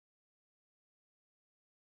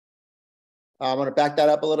I'm going to back that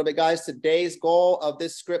up a little bit, guys. Today's goal of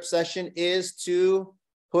this script session is to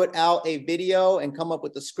put out a video and come up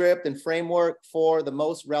with the script and framework for the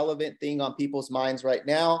most relevant thing on people's minds right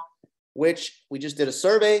now, which we just did a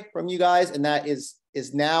survey from you guys, and that is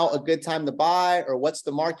now a good time to buy, or what's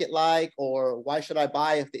the market like, or why should I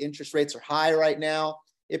buy if the interest rates are high right now?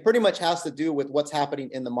 It pretty much has to do with what's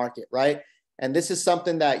happening in the market, right? And this is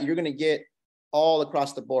something that you're going to get all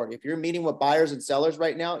across the board. If you're meeting with buyers and sellers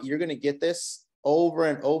right now, you're going to get this over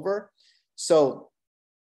and over. So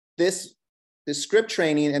this script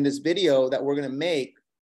training and this video that we're going to make,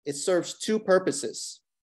 it serves two purposes.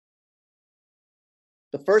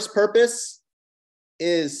 The first purpose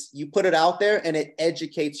is you put it out there and it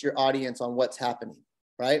educates your audience on what's happening,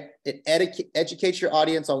 right? It educates your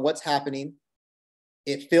audience on what's happening.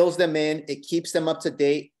 It fills them in, it keeps them up to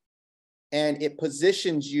date, and it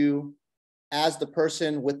positions you as the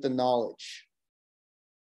person with the knowledge.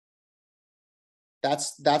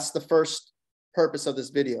 That's the first purpose of this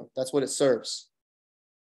video. That's what it serves.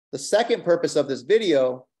 The second purpose of this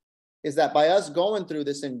video is that by us going through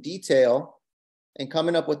this in detail and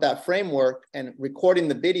coming up with that framework and recording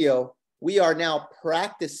the video, we are now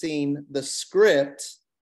practicing the script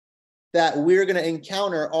that we're going to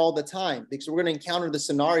encounter all the time, because we're going to encounter the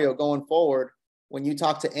scenario going forward when you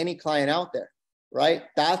talk to any client out there, right?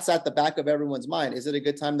 That's at the back of everyone's mind. Is it a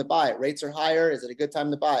good time to buy? Rates are higher. Is it a good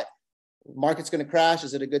time to buy? Market's going to crash.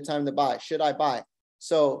 Is it a good time to buy? Should I buy?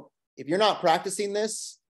 So if you're not practicing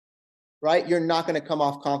this, right, you're not going to come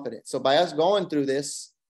off confident. So by us going through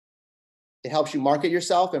this, it helps you market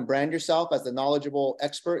yourself and brand yourself as the knowledgeable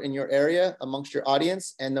expert in your area amongst your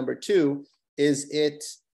audience. And number two is it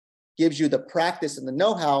gives you the practice and the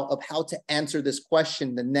know-how of how to answer this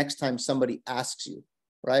question the next time somebody asks you,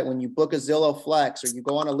 right? When you book a Zillow Flex, or you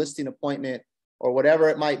go on a listing appointment, or whatever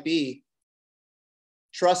it might be,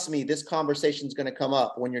 trust me, this conversation is going to come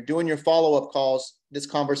up. When you're doing your follow-up calls, this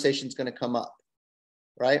conversation is going to come up,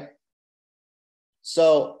 right?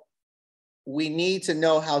 So we need to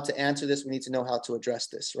know how to answer this. We need to know how to address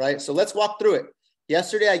this, right? So let's walk through it.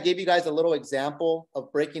 Yesterday, I gave you guys a little example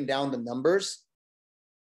of breaking down the numbers.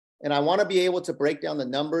 And I want to be able to break down the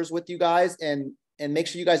numbers with you guys and make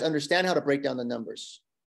sure you guys understand how to break down the numbers.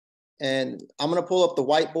 And I'm going to pull up the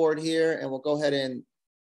whiteboard here, and we'll go ahead and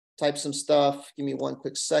type some stuff. Give me one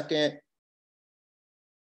quick second.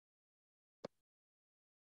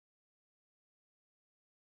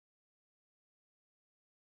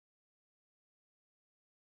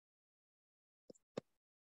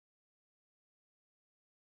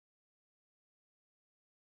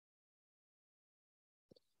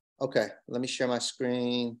 Okay, let me share my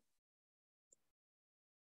screen.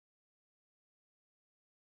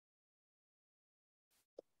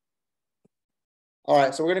 All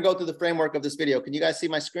right, so we're going to go through the framework of this video. Can you guys see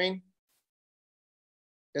my screen?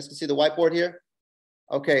 You guys can see the whiteboard here?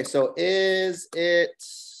 Okay, so is it,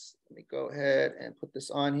 let me go ahead and put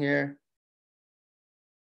this on here.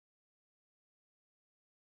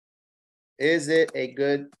 Is it a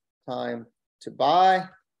good time to buy,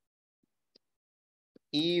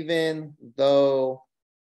 even though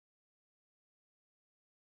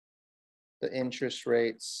the interest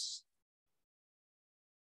rates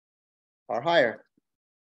are higher?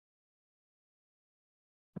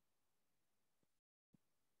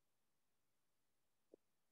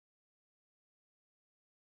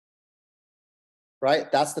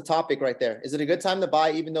 Right? That's the topic right there. Is it a good time to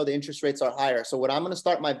buy even though the interest rates are higher? So what I'm going to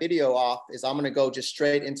start my video off is I'm going to go just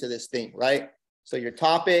straight into this thing, right? So your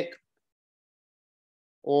topic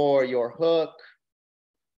or your hook.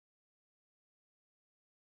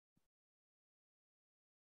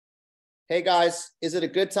 Hey guys, is it a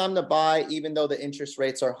good time to buy even though the interest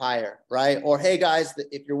rates are higher, right? Or hey guys,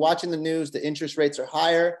 if you're watching the news, the interest rates are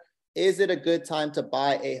higher. Is it a good time to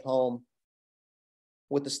buy a home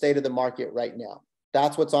with the state of the market right now?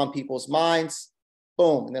 That's what's on people's minds.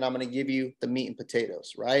 Boom. And then I'm going to give you the meat and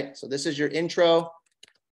potatoes, right? So this is your intro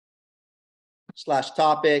 /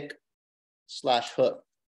 topic / hook.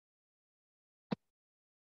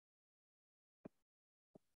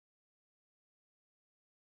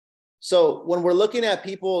 So when we're looking at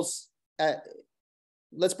people's,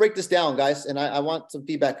 let's break this down, guys. And I want some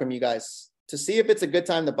feedback from you guys to see if it's a good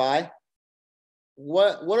time to buy.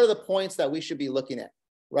 What are the points that we should be looking at?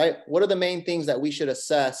 Right? What are the main things that we should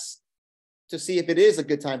assess to see if it is a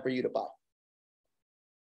good time for you to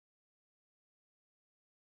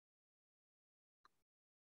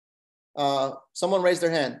buy? Someone raise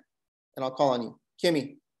their hand and I'll call on you.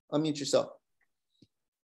 Kimmy, unmute yourself.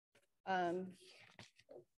 Can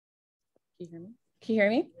you hear me? Can you hear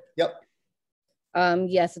me? Yep.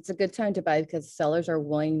 Yes, it's a good time to buy because sellers are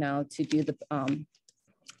willing now to do the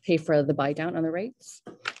pay for the buy down on the rates.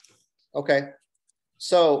 Okay.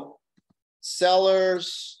 So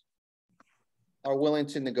sellers are willing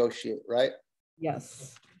to negotiate, right?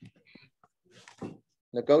 Yes.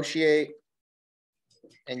 Negotiate,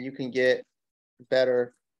 and you can get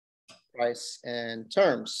better price and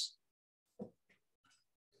terms.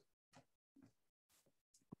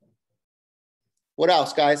 What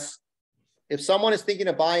else, guys? If someone is thinking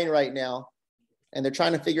of buying right now and they're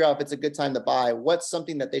trying to figure out if it's a good time to buy, what's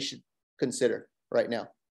something that they should consider right now?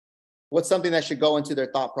 What's something that should go into their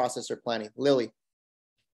thought process or planning? Lily.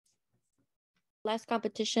 Less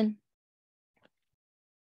competition.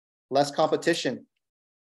 Less competition.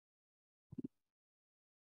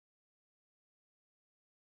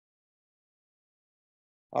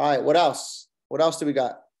 All right, what else? What else do we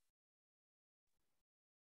got?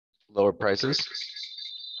 Lower prices.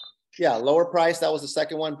 Yeah, lower price. That was the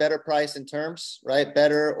second one. Better price in terms, right?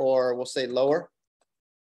 Better, or we'll say lower.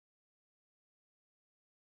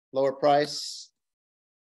 Lower price,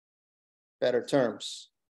 better terms.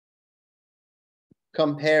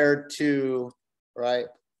 Compared to, right,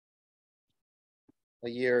 a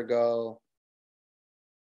year ago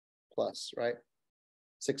plus, right?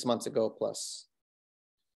 6 months ago plus.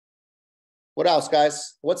 What else,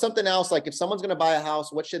 guys? What's something else? Like if someone's going to buy a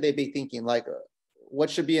house, what should they be thinking? Like what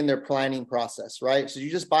should be in their planning process, right? So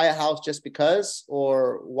you just buy a house just because,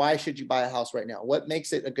 or why should you buy a house right now? What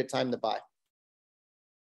makes it a good time to buy?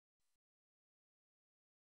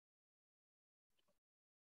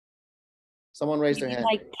 Someone raise their hand.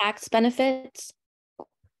 Like tax benefits.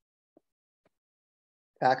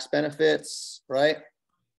 Tax benefits, right?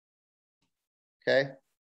 Okay.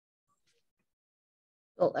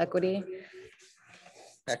 Well, equity.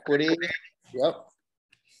 Equity. Yep.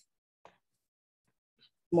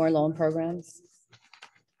 More loan programs.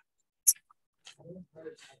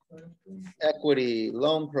 Equity,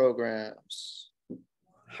 loan programs.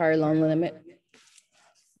 Higher loan limit.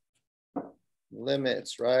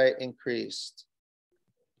 Limits, right? Increased.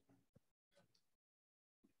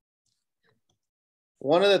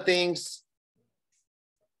 One of the things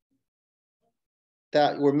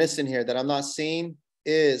that we're missing here that I'm not seeing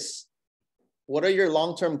is what are your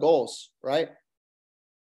long-term goals, right?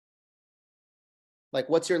 Like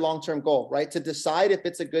what's your long-term goal, right? To decide if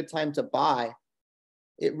it's a good time to buy,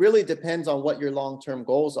 it really depends on what your long-term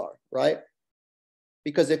goals are, right?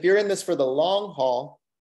 Because if you're in this for the long haul,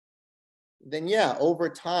 then yeah, over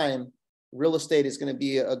time, real estate is going to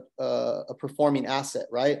be a performing asset,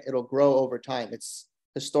 right? It'll grow over time. It's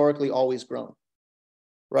historically always grown,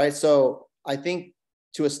 right? So I think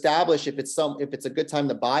to establish if it's a good time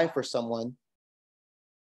to buy for someone,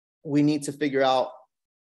 we need to figure out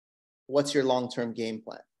what's your long-term game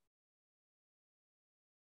plan,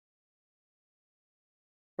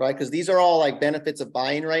 right? Because these are all like benefits of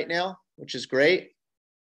buying right now, which is great,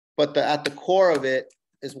 but at the core of it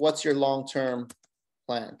is what's your long-term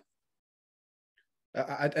plan.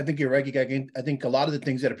 I think you're right. I think a lot of the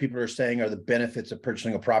things that people are saying are the benefits of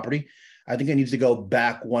purchasing a property. I think it needs to go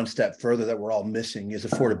back one step further that we're all missing is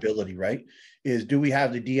affordability, right? Is do we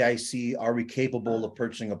have the DIC? Are we capable of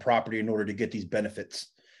purchasing a property in order to get these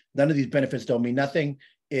benefits? None of these benefits don't mean nothing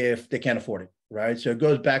if they can't afford it, right? So it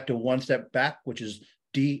goes back to one step back, which is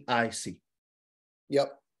DIC.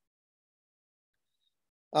 Yep.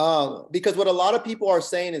 Because what a lot of people are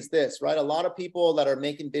saying is this, right? A lot of people that are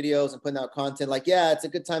making videos and putting out content like, yeah, it's a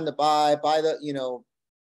good time to buy the, you know,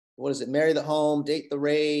 what is it? Marry the home, date the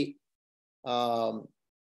rate.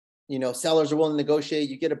 You know, sellers are willing to negotiate,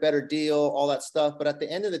 you get a better deal, all that stuff. But at the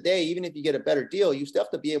end of the day, even if you get a better deal, you still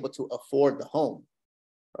have to be able to afford the home,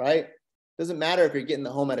 right? Doesn't matter if you're getting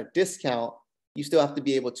the home at a discount, you still have to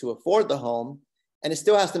be able to afford the home. And it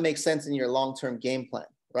still has to make sense in your long-term game plan,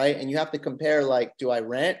 right? And you have to compare like, do I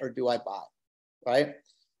rent or do I buy, right?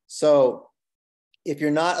 So if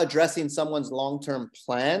you're not addressing someone's long-term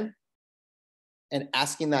plan and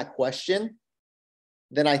asking that question,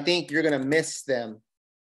 then I think you're going to miss them,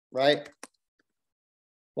 right?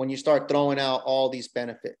 When you start throwing out all these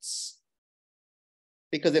benefits.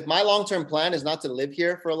 Because if my long-term plan is not to live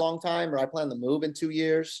here for a long time, or I plan to move in 2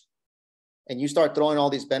 years, and you start throwing all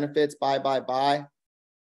these benefits, buy,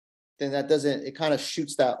 then that doesn't, it kind of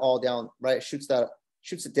shoots that all down, right? It shoots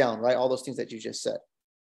it down, right? All those things that you just said.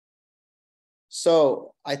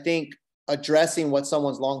 So I think addressing what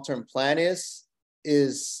someone's long-term plan is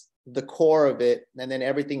the core of it. And then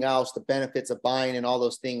everything else, the benefits of buying and all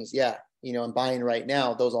those things. Yeah. You know, and buying right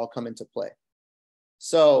now, those all come into play.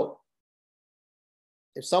 So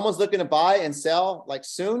if someone's looking to buy and sell like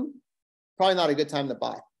soon, probably not a good time to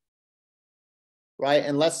buy. right?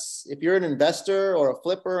 Unless if you're an investor or a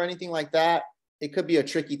flipper or anything like that, it could be a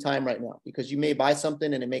tricky time right now because you may buy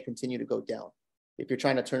something and it may continue to go down if you're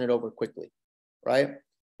trying to turn it over quickly, right?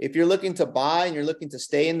 If you're looking to buy and you're looking to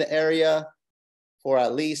stay in the area for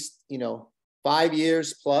at least, 5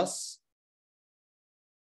 years plus,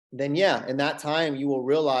 then yeah, in that time, you will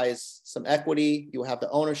realize some equity, you'll have the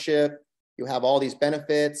ownership, you have all these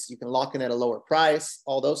benefits, you can lock in at a lower price,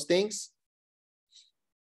 all those things.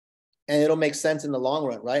 And it'll make sense in the long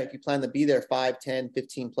run, right? If you plan to be there 5, 10,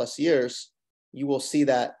 15 plus years, you will see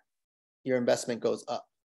that your investment goes up,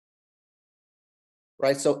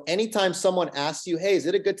 right? So anytime someone asks you, hey, is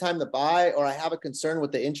it a good time to buy? Or I have a concern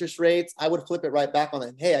with the interest rates, I would flip it right back on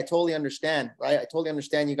them. Hey, I totally understand, right? I totally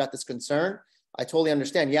understand you got this concern. I totally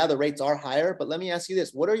understand. Yeah, the rates are higher, but let me ask you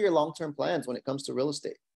this. What are your long-term plans when it comes to real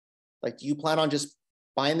estate? Like, do you plan on just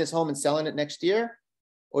buying this home and selling it next year?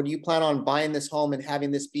 Or do you plan on buying this home and having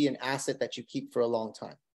this be an asset that you keep for a long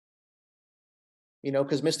time?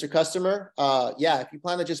 Because Mr. Customer, yeah, if you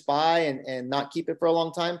plan to just buy and not keep it for a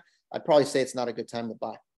long time, I'd probably say it's not a good time to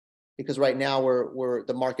buy because right now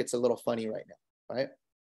the market's a little funny right now, right?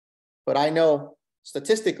 But I know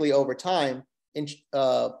statistically over time,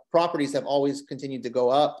 properties have always continued to go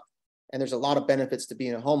up and there's a lot of benefits to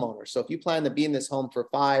being a homeowner. So if you plan to be in this home for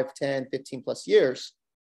 5, 10, 15 plus years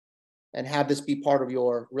and have this be part of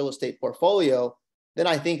your real estate portfolio, then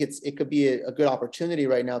I think it could be a good opportunity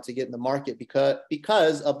right now to get in the market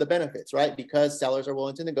because of the benefits, right? Because sellers are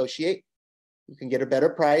willing to negotiate. You can get a better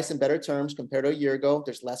price and better terms compared to a year ago.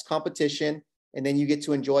 There's less competition. And then you get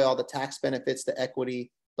to enjoy all the tax benefits, the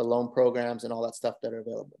equity, the loan programs, and all that stuff that are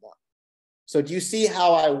available now. So do you see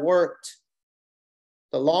how I worked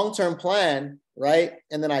the long-term plan, right?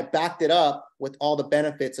 And then I backed it up with all the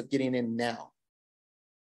benefits of getting in now,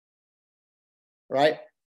 right?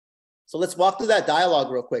 So let's walk through that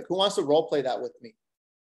dialogue real quick. Who wants to role play that with me?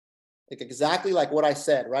 Like exactly like what I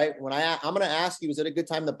said, right? When I'm going to ask you, is it a good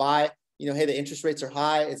time to buy? Hey, the interest rates are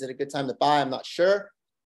high. Is it a good time to buy? I'm not sure.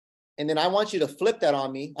 And then I want you to flip that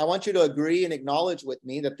on me. I want you to agree and acknowledge with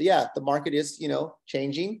me that, yeah, the market is,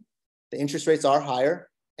 changing. The interest rates are higher.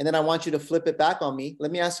 And then I want you to flip it back on me.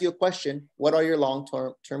 Let me ask you a question. What are your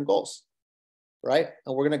long-term goals? Right?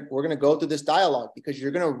 And we're going to go through this dialogue because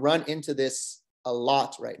you're going to run into this a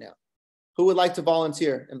lot right now. Who would like to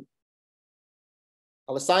volunteer?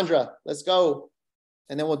 Alessandra, let's go.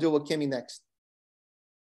 And then we'll deal with Kimmy next.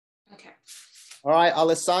 Okay. All right,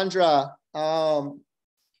 Alessandra.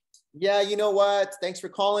 Yeah, you know what? Thanks for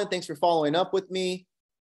calling. Thanks for following up with me.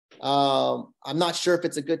 I'm not sure if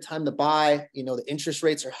it's a good time to buy. The interest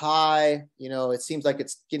rates are high. It seems like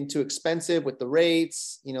it's getting too expensive with the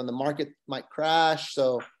rates. The market might crash.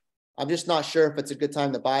 So I'm just not sure if it's a good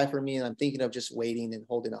time to buy for me. And I'm thinking of just waiting and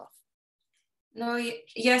holding off. No,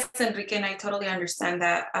 yes, Enrique, and I totally understand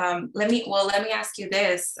that. Let me ask you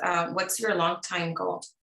this. What's your long-term goal?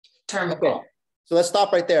 Goal? So let's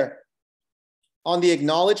stop right there. On the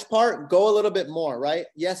acknowledge part, go a little bit more, right?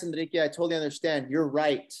 Yes, Enrique, I totally understand. You're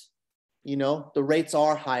right. The rates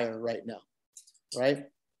are higher right now, right?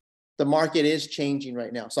 The market is changing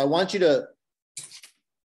right now. So I want you to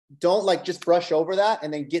don't just brush over that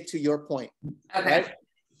and then get to your point. Okay. Right?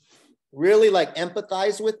 Really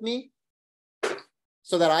empathize with me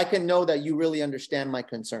so that I can know that you really understand my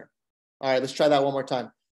concern. All right, let's try that one more time.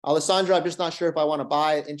 Alessandra, I'm just not sure if I want to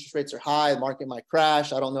buy. Interest rates are high. The market might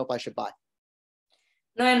crash. I don't know if I should buy.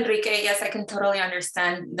 No, Enrique, yes, I can totally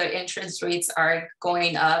understand the interest rates are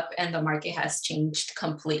going up and the market has changed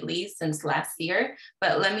completely since last year.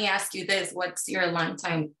 But let me ask you this, what's your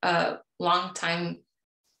long-time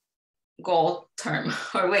goal term?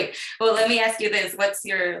 Let me ask you this, what's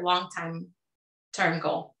your long-time term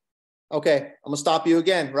goal? Okay, I'm gonna stop you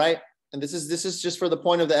again, right? And this is just for the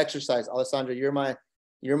point of the exercise. Alessandra, you're my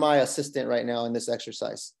assistant right now in this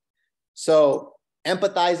exercise. So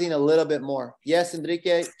empathizing a little bit more. Yes,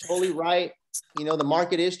 Enrique, totally right. The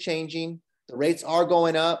market is changing. The rates are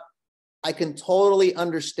going up. I can totally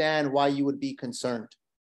understand why you would be concerned.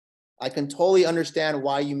 I can totally understand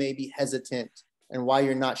why you may be hesitant and why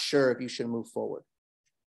you're not sure if you should move forward.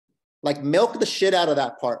 Milk the shit out of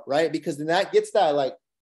that part, right? Because then that gets that,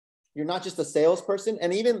 you're not just a salesperson.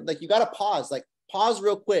 And even you got to pause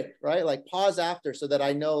real quick, right? Pause after so that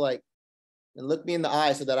I know, and look me in the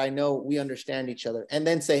eye so that I know we understand each other. And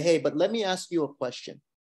then say, hey, but let me ask you a question.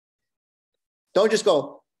 Don't just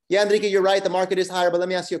go, yeah, Enrique, you're right. The market is higher, but let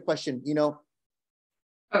me ask you a question.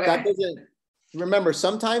 Okay. That doesn't, remember,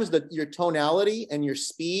 sometimes your tonality and your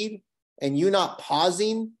speed and you not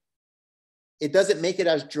pausing, it doesn't make it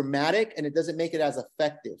as dramatic and it doesn't make it as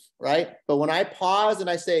effective, right? But when I pause and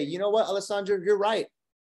I say, you know what, Alessandra, you're right.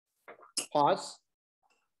 Pause.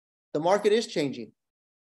 the market is changing.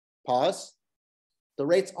 Pause. The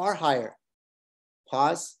rates are higher.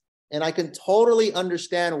 Pause. And I can totally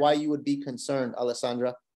understand why you would be concerned,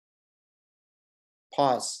 Alessandra.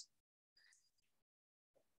 Pause.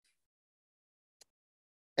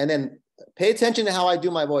 And then pay attention to how I do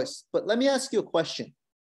my voice. But let me ask you a question.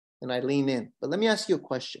 And I lean in. But let me ask you a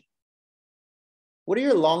question. What are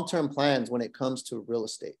your long-term plans when it comes to real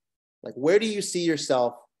estate? Like, where do you see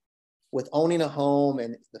yourself with owning a home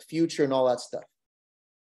and the future and all that stuff?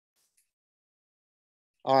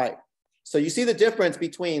 All right. So you see the difference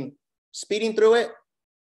between speeding through it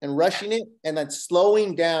and rushing it, and then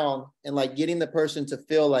slowing down and like getting the person to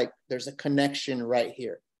feel like there's a connection right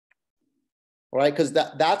here. All right. Because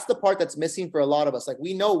that's the part that's missing for a lot of us. Like,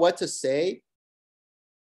 we know what to say,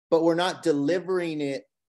 but we're not delivering it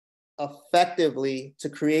effectively to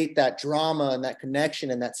create that drama and that connection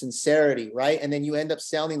and that sincerity, right? And then you end up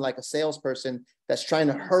sounding like a salesperson that's trying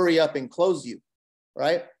to hurry up and close you,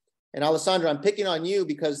 right? And Alessandra, I'm picking on you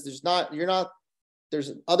because there's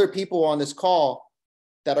other people on this call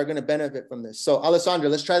that are going to benefit from this. So Alessandra,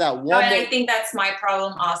 let's try that one more. I think that's my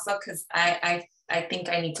problem also, because I think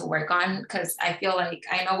I need to work on, because I feel like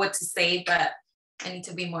I know what to say, but I need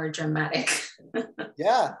to be more dramatic.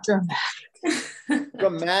 Yeah.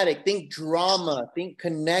 Dramatic. Think drama, think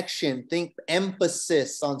connection, think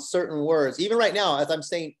emphasis on certain words. Even right now, as I'm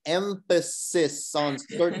saying emphasis on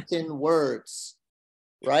certain words,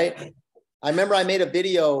 right? I remember I made a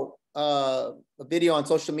video on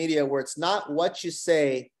social media where it's not what you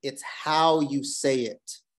say, it's how you say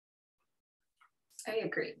it. I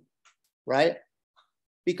agree. Right?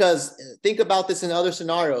 Because think about this in other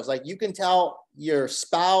scenarios. Like, you can tell your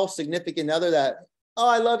spouse, significant other that, oh,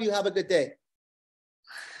 I love you, have a good day.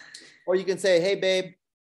 Or you can say, hey, babe,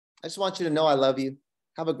 I just want you to know I love you.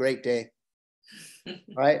 Have a great day.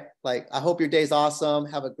 Right? Like, I hope your day's awesome.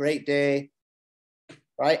 Have a great day.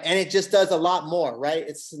 Right? And it just does a lot more, right?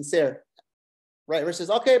 It's sincere. Right?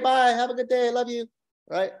 Versus, okay, bye, have a good day, I love you.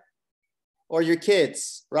 Right? Or your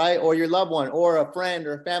kids, right? Or your loved one, or a friend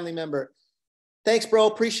or a family member. Thanks, bro,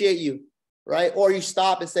 appreciate you. Right? Or you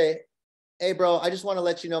stop and say, hey, bro, I just want to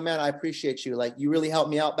let you know, man, I appreciate you. Like, you really helped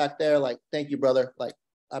me out back there. Like, thank you, brother. Like,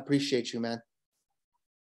 I appreciate you, man.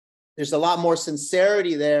 There's a lot more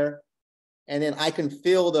sincerity there. And then I can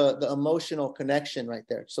feel the emotional connection right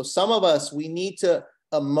there. So some of us, we need to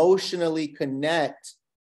emotionally connect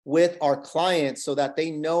with our clients so that they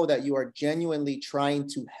know that you are genuinely trying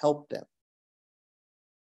to help them.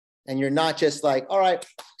 And you're not just like, all right,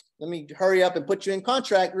 let me hurry up and put you in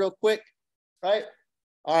contract real quick, right?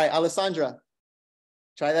 All right, Alessandra,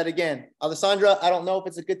 try that again. Alessandra, I don't know if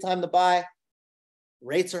it's a good time to buy.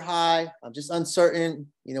 Rates are high. I'm just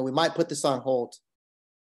uncertain. You know, we might put this on hold.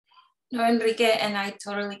 No, Enrique, and I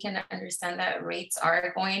totally can understand that rates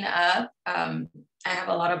are going up. I have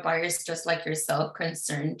a lot of buyers just like yourself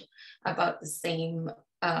concerned about the same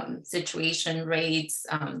situation, rates,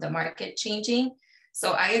 the market changing.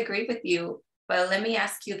 So I agree with you, but let me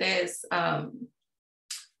ask you this.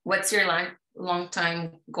 What's your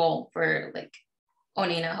long-time goal for like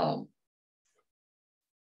owning a home?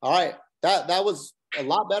 All right, that was a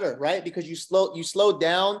lot better, right? Because you slowed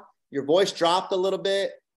down, your voice dropped a little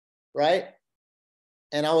bit, right?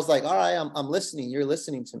 And I was like, all right, I'm listening. You're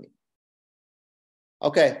listening to me.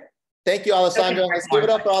 Okay. Thank you, Alessandra. Let's give it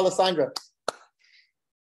up for Alessandra.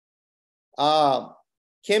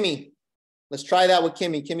 Kimmy, let's try that with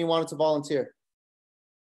Kimmy. Kimmy wanted to volunteer.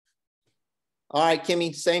 All right,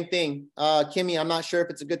 Kimmy, same thing. Kimmy, I'm not sure if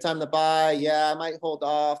it's a good time to buy. Yeah, I might hold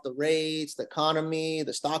off. The rates, the economy,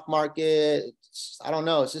 the stock market. I don't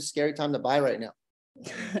know. It's just a scary time to buy right now.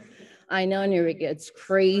 I know, Enrique, it's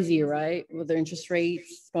crazy, right? With the interest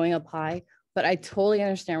rates going up high, but I totally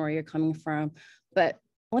understand where you're coming from. But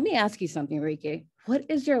let me ask you something, Enrique. What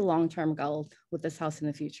is your long-term goal with this house in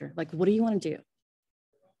the future? Like, what do you want to do?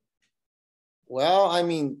 Well, I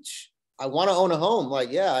mean, I want to own a home.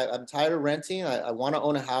 Like, yeah, I'm tired of renting. I want to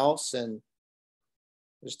own a house, and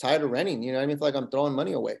I'm just tired of renting. You know what I mean? I feel like I'm throwing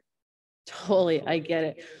money away. Totally, I get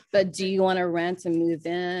it. But do you want to rent and move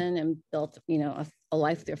in and build, you know, a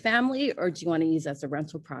life with your family, or do you want to use it as a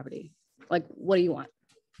rental property? Like, what do you want?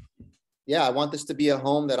 Yeah, I want this to be a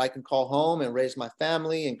home that I can call home and raise my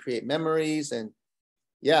family and create memories. And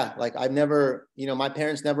yeah, like I've never, you know, my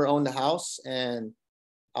parents never owned a house, and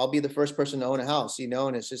I'll be the first person to own a house, you know,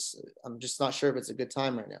 and it's just, I'm just not sure if it's a good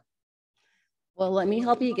time right now. Well, let me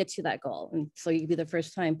help you get to that goal. And so you can be the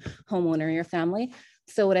first time homeowner in your family.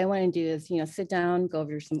 So what I want to do is, sit down, go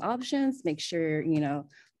over some options, make sure,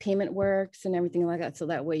 payment works and everything like that. So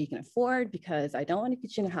that way you can afford, because I don't want to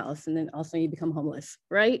get you in a house and then also you become homeless,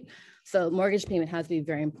 right? So mortgage payment has to be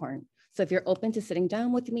very important. So if you're open to sitting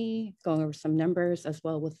down with me, going over some numbers as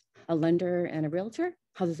well with a lender and a realtor,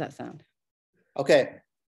 how does that sound? Okay, I'm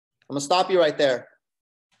gonna stop you right there.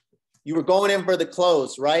 You were going in for the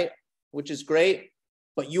close, right? Which is great,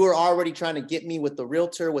 but you were already trying to get me with the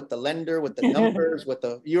realtor, with the lender, with the numbers,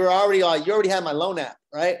 you already had my loan app,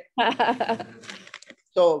 right?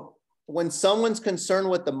 So when someone's concerned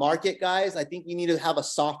with the market, guys, I think you need to have a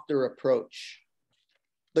softer approach.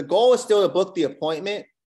 The goal is still to book the appointment,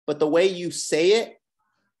 but the way you say it,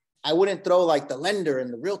 I wouldn't throw like the lender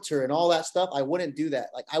and the realtor and all that stuff. I wouldn't do that.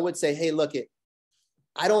 Like I would say, hey, look,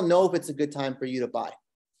 I don't know if it's a good time for you to buy.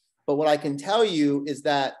 But what I can tell you is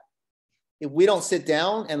that if we don't sit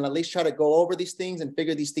down and at least try to go over these things and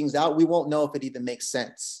figure these things out, we won't know if it even makes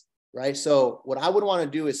sense, right? So what I would want to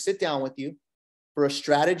do is sit down with you for a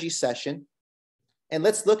strategy session and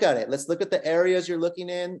let's look at it. Let's look at the areas you're looking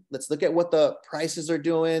in. Let's look at what the prices are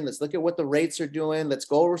doing. Let's look at what the rates are doing. Let's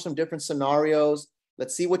go over some different scenarios.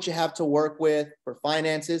 Let's see what you have to work with for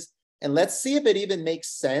finances. And let's see if it even makes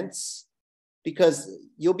sense, because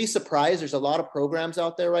you'll be surprised. There's a lot of programs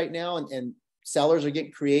out there right now and sellers are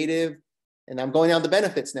getting creative. And I'm going down the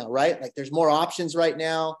benefits now, right? Like there's more options right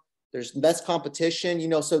now. There's less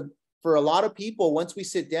competition, so for a lot of people, once we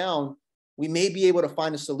sit down, we may be able to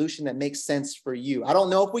find a solution that makes sense for you. I don't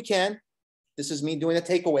know if we can. This is me doing a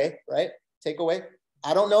takeaway, right? Takeaway.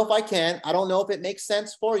 I don't know if I can. I don't know if it makes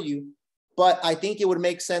sense for you, but I think it would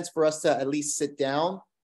make sense for us to at least sit down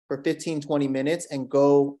for 15, 20 minutes and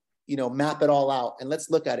go, map it all out and let's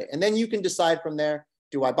look at it. And then you can decide from there,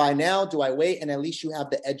 do I buy now? Do I wait? And at least you have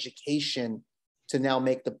the education to now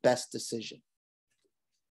make the best decision.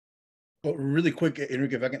 Well, really quick,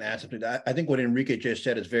 Enrique, if I can add something, I think what Enrique just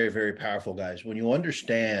said is very, very powerful, guys. When you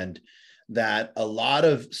understand that a lot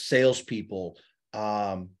of salespeople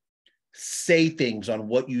say things on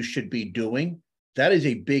what you should be doing, that is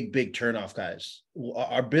a big, big turnoff, guys.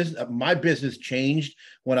 My business changed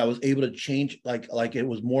when I was able to change, like it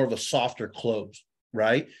was more of a softer close,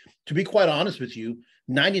 right? To be quite honest with you,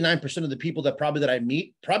 99% of the people that I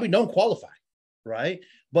meet probably don't qualify, right?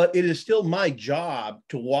 But it is still my job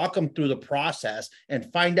to walk them through the process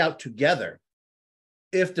and find out together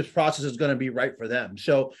if this process is going to be right for them.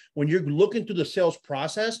 So when you're looking through the sales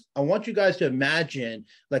process, I want you guys to imagine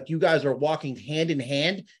like you guys are walking hand in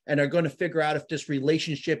hand and are going to figure out if this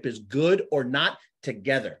relationship is good or not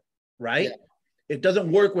together, right? Yeah. It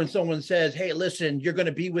doesn't work when someone says, hey, listen, you're going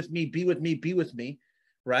to be with me,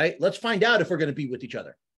 right? Let's find out if we're going to be with each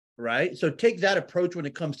other, right? So take that approach when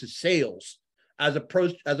it comes to sales as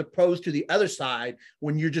opposed to the other side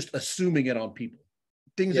when you're just assuming it on people.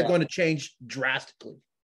 Things are going to change drastically.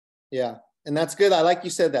 Yeah. And that's good. I like you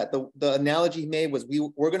said that. The analogy he made was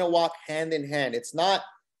we're going to walk hand in hand. It's not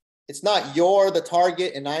you're the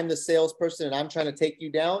target and I'm the salesperson and I'm trying to take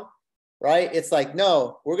you down, right? It's like,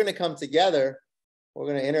 no, we're going to come together. We're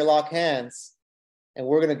going to interlock hands and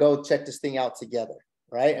we're going to go check this thing out together,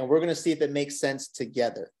 right? And we're going to see if it makes sense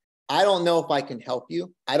together. I don't know if I can help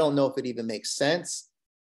you. I don't know if it even makes sense,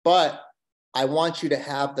 but I want you to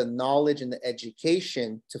have the knowledge and the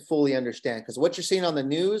education to fully understand, because what you're seeing on the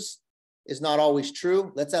news is not always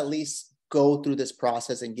true. Let's at least go through this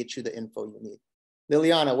process and get you the info you need.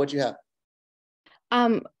 Liliana, what you have?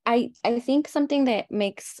 I think something that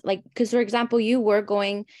makes because for example, you were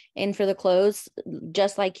going in for the close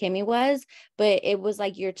just like Kimmy was, but it was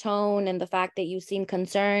like your tone and the fact that you seemed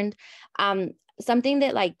concerned. Something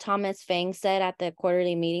that like Thomas Fang said at the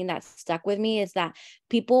quarterly meeting that stuck with me is that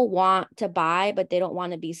people want to buy, but they don't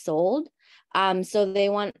want to be sold. So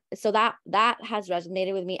that has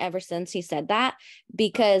resonated with me ever since he said that,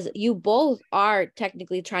 because you both are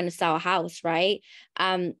technically trying to sell a house, right?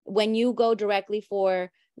 When you go directly for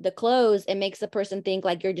the close, it makes the person think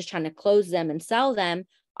like you're just trying to close them and sell them.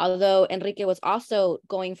 Although Enrique was also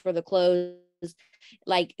going for the close,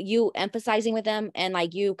 like you emphasizing with them and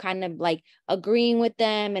like you kind of like agreeing with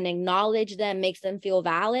them and acknowledge them makes them feel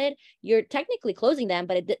valid. You're technically closing them,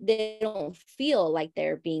 but they don't feel like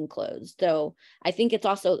they're being closed. So I think it's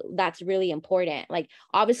also, that's really important. Like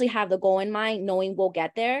obviously have the goal in mind, knowing we'll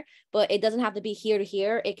get there, but it doesn't have to be here to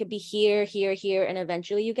here. It could be here, here, here, and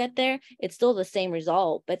eventually you get there. It's still the same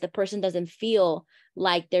result, but the person doesn't feel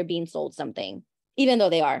like they're being sold something, even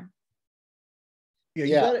though they are. Yeah,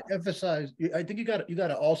 you got to emphasize. I think you got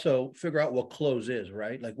to also figure out what close is,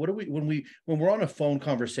 right? Like, what do we when we're on a phone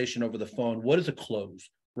conversation over the phone? What is a close,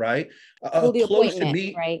 right? A the close to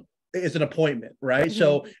me, right? is an appointment, right? Mhm.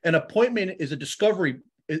 So an appointment is a discovery,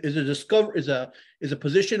 is a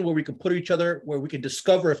position where we can put each other, where we can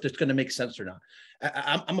discover if it's going to make sense or not.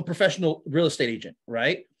 I'm a professional real estate agent,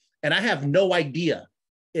 right? And I have no idea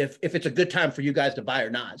if it's a good time for you guys to buy or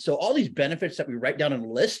not. So all these benefits that we write down on a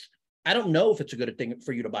list, I don't know if it's a good thing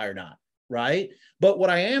for you to buy or not, right? But what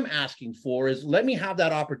I am asking for is let me have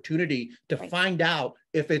that opportunity to find out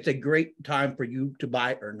if it's a great time for you to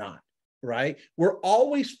buy or not, right? We're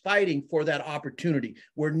always fighting for that opportunity.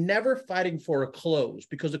 We're never fighting for a close,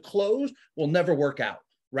 because a close will never work out,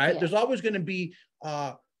 right? Yeah. There's always going to be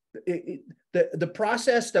the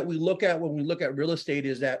process that we look at when we look at real estate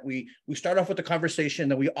is that we start off with the conversation,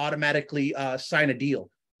 that we automatically sign a deal.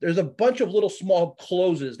 There's a bunch of little small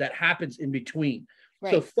closes that happens in between.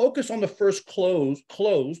 Right. So focus on the first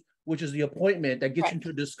close, which is the appointment that gets Right. you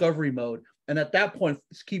into discovery mode. And at that point,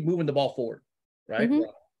 just keep moving the ball forward, right?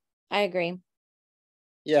 Mhm. I agree.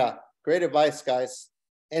 Yeah, great advice, guys.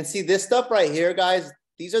 And see, this stuff right here, guys,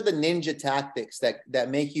 these are the ninja tactics that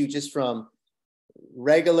make you just from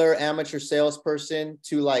regular amateur salesperson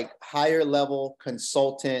to like higher level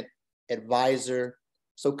consultant, advisor.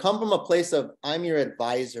 So come from a place of, I'm your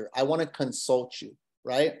advisor. I want to consult you,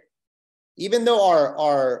 right? Even though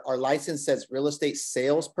our license says real estate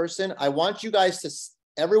salesperson, I want you guys to,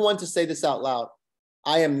 everyone to say this out loud.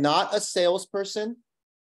 I am not a salesperson.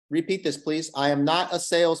 Repeat this, please. I am not a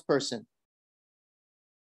salesperson.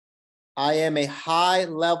 I am a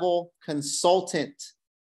high-level consultant.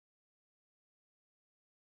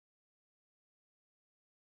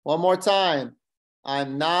 One more time.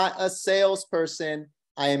 I'm not a salesperson.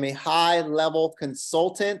 I am a high-level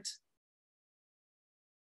consultant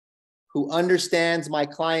who understands my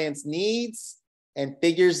clients' needs and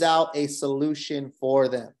figures out a solution for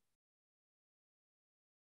them.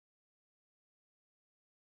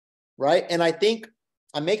 Right? And I think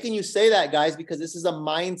I'm making you say that, guys, because this is a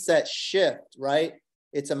mindset shift, right?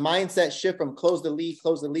 It's a mindset shift from close the lead,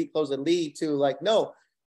 close the lead, close the lead to like, no,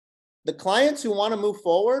 the clients who want to move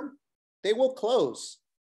forward, they will close,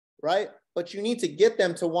 right? But you need to get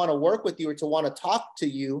them to want to work with you or to want to talk to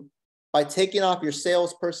you by taking off your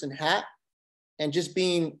salesperson hat and just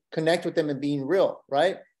connect with them and being real,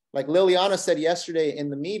 right? Like Liliana said yesterday in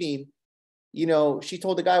the meeting, you know, she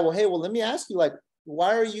told the guy, well, hey, well, let me ask you, like,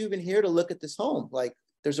 why are you even here to look at this home? Like,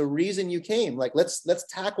 there's a reason you came. Like, let's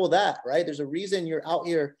tackle that, right? There's a reason you're out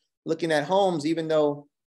here looking at homes, even though,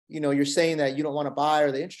 you know, you're saying that you don't want to buy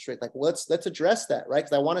or the interest rate. Like, well, let's address that, right?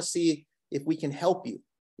 Because I want to see if we can help you,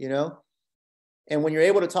 you know? And when you're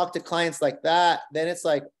able to talk to clients like that, then it's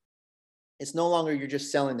like, it's no longer you're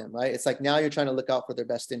just selling them, right? It's like now you're trying to look out for their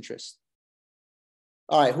best interest.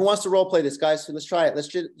 All right, who wants to role play this, guys? So let's try it. Let's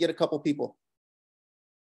get a couple people.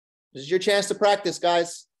 This is your chance to practice,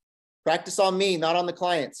 guys. Practice on me, not on the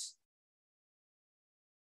clients.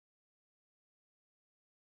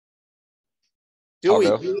 Dewey,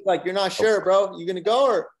 you look like you're not sure, bro. You gonna go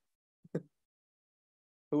or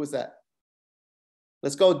who was that?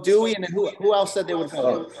 Let's go Dewey, and then who else said they would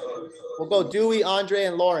go? We'll go Dewey, Andre,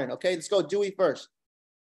 and Lauren. Okay, let's go Dewey first.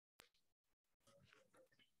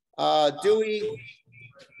 Dewey,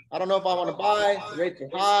 I don't know if I want to buy. Rates are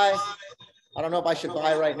high. I don't know if I should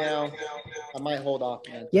buy right now. I might hold off,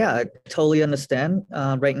 man. Yeah, I totally understand.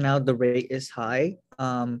 Right now, the rate is high.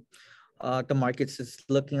 The markets is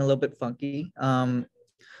looking a little bit funky.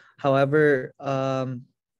 However,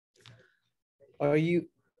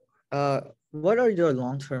 what are your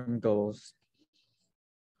long-term goals?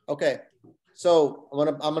 Okay, so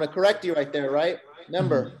I'm gonna correct you right there, right?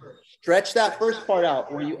 Remember, stretch that first part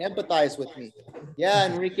out where you empathize with me. Yeah,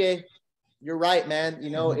 Enrique, you're right, man. You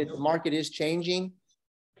know, the market is changing.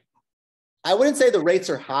 I wouldn't say the rates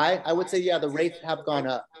are high. I would say, yeah, the rates have gone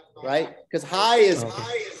up, right? Because high is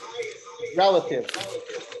relative,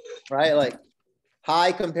 right? Like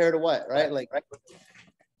high compared to what, right? Like,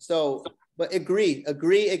 so, but agree,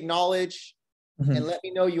 acknowledge, and let me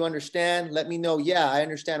know you understand. Let me know, yeah, I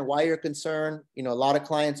understand why you're concerned. You know, a lot of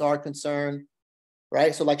clients are concerned,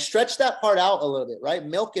 right? So like stretch that part out a little bit, right?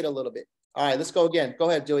 Milk it a little bit. All right, let's go again. Go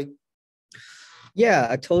ahead, Dewey. Yeah,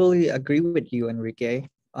 I totally agree with you, Enrique.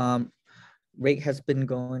 Rate has been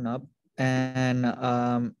going up, and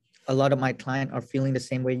a lot of my clients are feeling the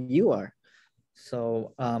same way you are.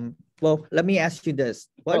 So, well, let me ask you this: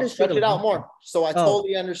 Stretch it out more, so I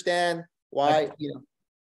totally understand why. You know.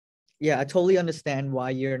 Yeah, I totally understand why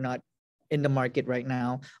you're not in the market right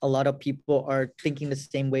now. A lot of people are thinking the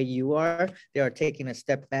same way you are. They are taking a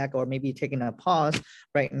step back or maybe taking a pause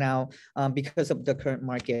right now because of the current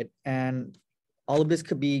market. And all of this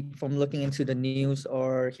could be from looking into the news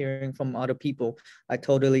or hearing from other people. I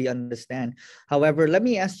totally understand. However, let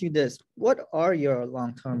me ask you this. What are your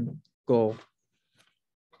long-term goals?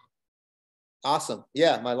 Awesome.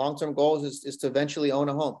 Yeah, my long-term goal is to eventually own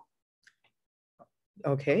a home.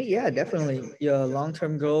 Okay, yeah, definitely. Your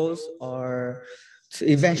long-term goals are to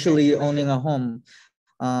eventually owning a home.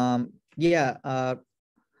 Yeah, uh,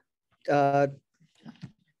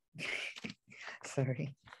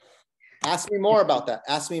 sorry. Ask me more about that.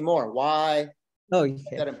 Ask me more. Why Oh, is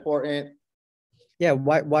yeah. that important? Yeah,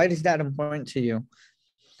 why is that important to you?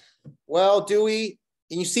 Well, Dewey,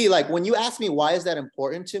 and you see, like when you ask me why is that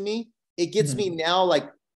important to me, it gets me now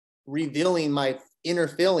like revealing my inner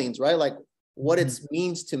feelings, right? Like what it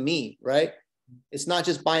means to me, right? It's not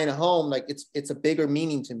just buying a home, like it's a bigger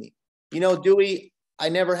meaning to me. You know, Dewey, I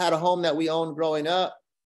never had a home that we owned growing up.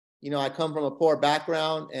 You know, I come from a poor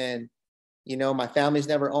background and, you know, my family's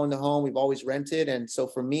never owned a home. We've always rented. And so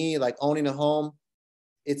for me, like owning a home,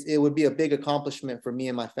 it would be a big accomplishment for me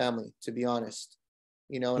and my family, to be honest.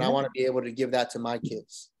 You know, and I want to be able to give that to my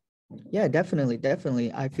kids. Yeah, definitely,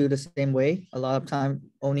 definitely. I feel the same way. A lot of time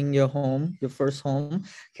owning your home, your first home,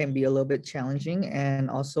 can be a little bit challenging, and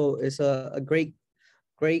also it's a great,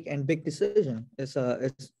 great and big decision. It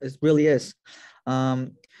really is.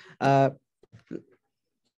 Um, uh,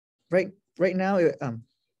 right now,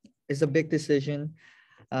 it's a big decision.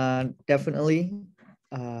 Definitely.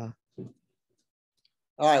 All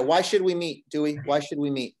right, why should we meet, Dewey? Why should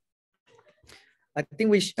we meet? I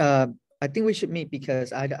think I think we should meet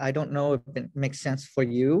because I don't know if it makes sense for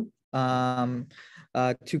you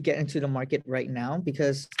to get into the market right now,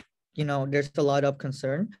 because you know there's a lot of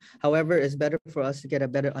concern. However, it's better for us to get a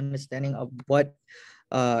better understanding of what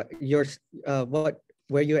your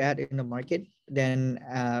where you're at in the market, then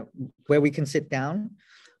where we can sit down.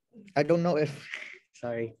 I don't know if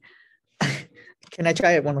sorry. Can I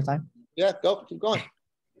try it one more time? Yeah, go, keep going.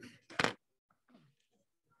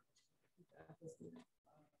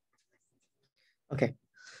 Okay.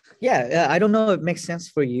 Yeah, I don't know if it makes sense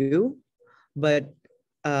for you, but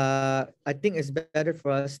I think it's better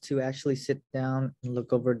for us to actually sit down and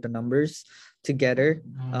look over the numbers together,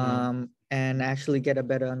 and actually get a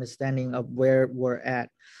better understanding of where we're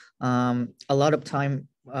at. A lot of time,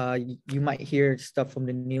 you might hear stuff from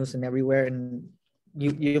the news and everywhere, and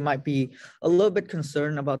you might be a little bit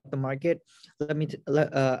concerned about the market.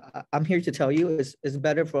 I'm here to tell you it's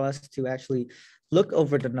better for us to actually look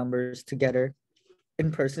over the numbers together in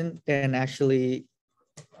person than actually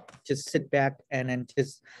just sit back and then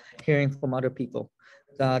just hearing from other people.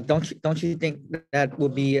 Don't you think that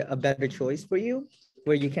would be a better choice for you,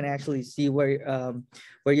 where you can actually see where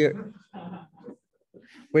your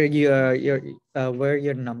where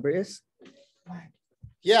your number is?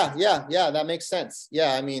 Yeah, that makes sense.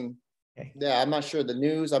 Yeah, I mean, yeah, I'm not sure the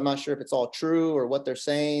news. I'm not sure if it's all true or what they're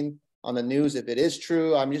saying on the news. If it is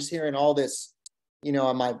true, I'm just hearing all this. You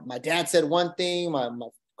know, my dad said one thing, my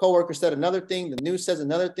coworker said another thing, the news says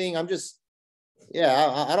another thing. I'm just,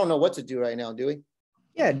 yeah, I don't know what to do right now, Dewey.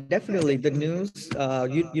 Yeah, definitely. The news,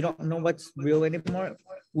 you don't know what's real anymore.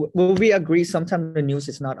 Will we agree sometimes the news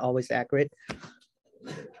is not always accurate?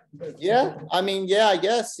 Yeah, I mean, yeah, I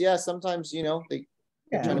guess. Yeah, sometimes, you know, they're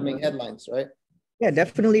trying to make headlines, right? Yeah,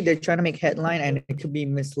 definitely. They're trying to make headline and it could be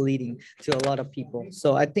misleading to a lot of people.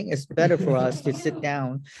 So I think it's better for us to sit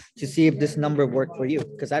down to see if this number worked for you.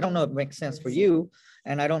 Because I don't know if it makes sense for you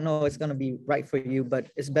and I don't know it's going to be right for you,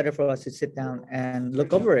 but it's better for us to sit down and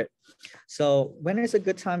look over it. So when is a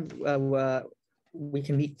good time we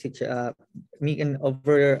can meet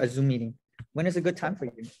over a Zoom meeting? When is a good time for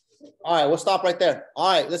you? All right, we'll stop right there.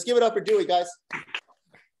 All right, let's give it up for Dewey, guys.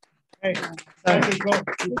 Hey,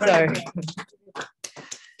 Sorry.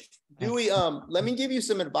 Dewey, let me give you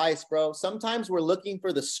some advice, bro. Sometimes we're looking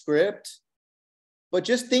for the script, but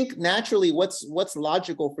just think naturally what's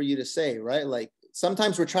logical for you to say, right? Like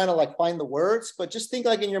sometimes we're trying to like find the words, but just think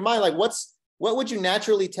like in your mind, like what would you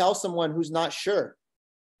naturally tell someone who's not sure?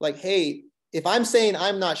 Like, hey, if I'm saying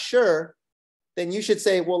I'm not sure, then you should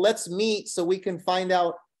say, well, let's meet so we can find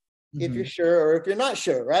out if you're sure or if you're not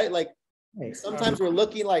sure, right? Like sometimes we're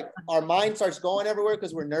looking like our mind starts going everywhere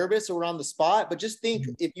because we're nervous or we're on the spot. But just think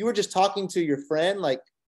if you were just talking to your friend, like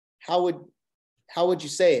how would you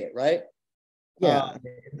say it, right? Yeah,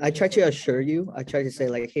 I try to assure you. I try to say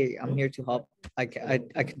like, hey, I'm here to help. I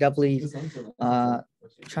could definitely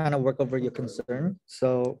trying to work over your concern.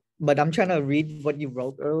 So, but I'm trying to read what you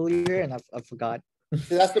wrote earlier and I forgot.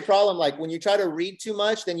 So that's the problem. Like when you try to read too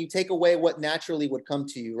much, then you take away what naturally would come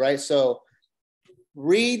to you, right? So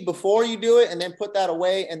read before you do it and then put that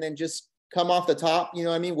away and then just come off the top, you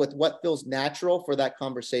know what I mean, with what feels natural for that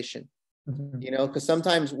conversation. Mhm. You know, because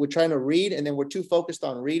sometimes we're trying to read and then we're too focused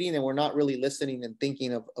on reading and we're not really listening and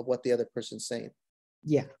thinking of what the other person's saying.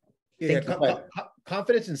 Yeah. Yeah, Thank you.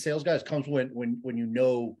 confidence in sales guys comes when you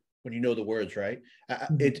know the words, right?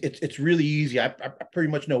 Mhm. It's really easy. I pretty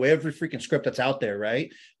much know every freaking script that's out there,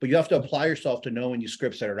 right? But you have to apply yourself to knowing these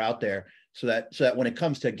scripts that are out there, so that when it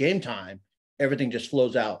comes to game time, everything just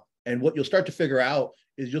flows out. And what you'll start to figure out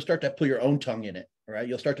is you'll start to put your own tongue in it, right?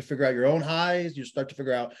 You'll start to figure out your own highs. You start to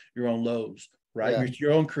figure out your own lows, right? Yeah.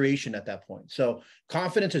 Your own creation at that point. So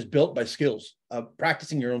confidence is built by skills,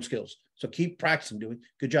 practicing your own skills. So keep practicing, Dewey.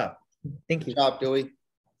 Good job. Thank Good you. job, Dewey.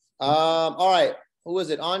 All right. Who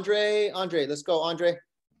is it? Andre, let's go, Andre.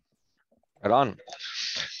 Right on.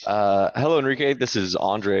 Hello, Enrique. This is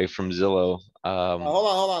Andre from Zillow. Hold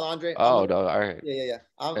on, Andre. Oh, no, all right. Yeah.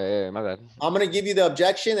 Hey, my bad. I'm going to give you the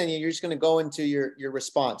objection and you're just going to go into your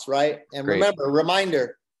response, right? And Great. remember,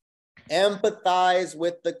 reminder, empathize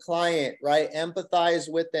with the client, right?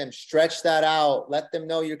 Empathize with them, stretch that out, let them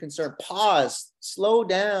know you're concerned. Pause, slow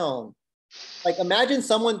down. Like imagine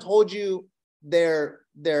someone told you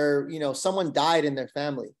someone died in their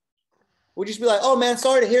family. Would you just be like, oh man,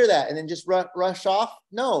 sorry to hear that, and then just rush off?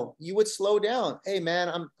 No, you would slow down. Hey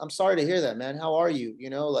man, I'm sorry to hear that, man. How are you?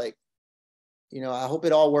 I hope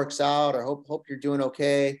it all works out, or hope you're doing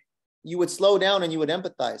okay. You would slow down and you would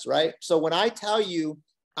empathize, right? So when I tell you,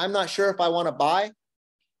 I'm not sure if I want to buy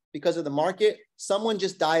because of the market, someone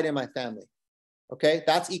just died in my family. Okay,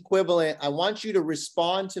 that's equivalent. I want you to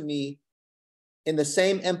respond to me in the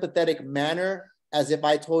same empathetic manner as if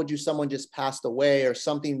I told you someone just passed away or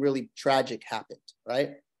something really tragic happened,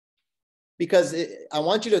 right? Because I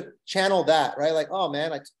want you to channel that, right? Like, oh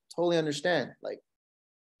man, I totally understand. Like,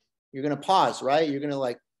 you're going to pause, right? You're going to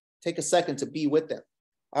like take a second to be with them.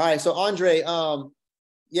 All right. So Andre,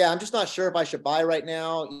 yeah, I'm just not sure if I should buy right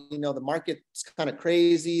now. The market's kind of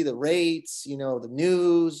crazy, the rates, the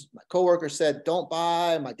news. My coworker said, don't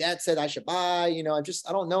buy. My dad said I should buy.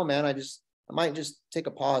 I don't know, man. I might just take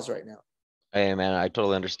a pause right now. Hey, man, I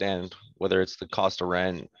totally understand. Whether it's the cost of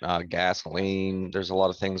rent, gasoline, there's a lot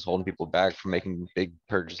of things holding people back from making big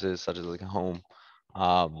purchases, such as like a home.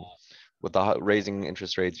 With the raising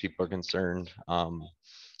interest rates, people are concerned.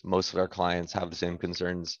 Most of our clients have the same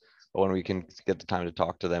concerns, but when we can get the time to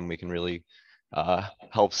talk to them, we can really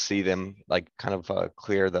help see them, like kind of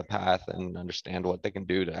clear the path and understand what they can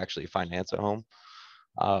do to actually finance a home.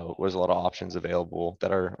 There's a lot of options available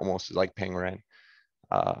that are almost like paying rent.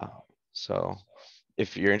 So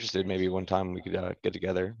if you're interested, maybe one time we could get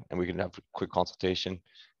together and we can have a quick consultation.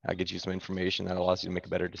 Get you some information that allows you to make a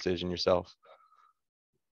better decision yourself.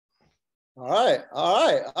 All right.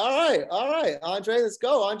 Andre, let's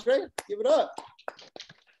go. Andre, give it up.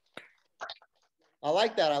 I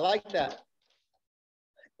like that.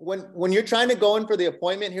 When you're trying to go in for the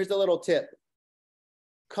appointment, here's a little tip.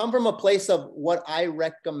 Come from a place of what I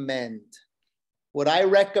recommend. What I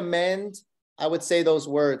recommend, I would say those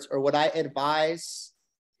words, or what I advise,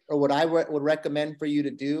 or what I would recommend for you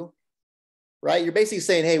to do, right? You're basically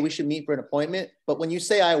saying, hey, we should meet for an appointment. But when you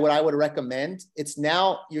say what I would recommend, it's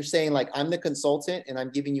now you're saying like, I'm the consultant and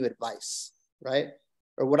I'm giving you advice, right?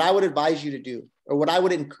 Or what I would advise you to do, or what I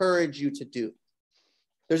would encourage you to do.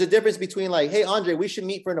 There's a difference between like, hey, Andre, we should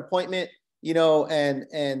meet for an appointment,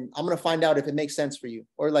 and I'm going to find out if it makes sense for you.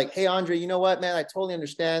 Or like, hey, Andre, you know what, man, I totally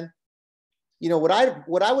understand. What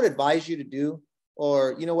I would advise you to do,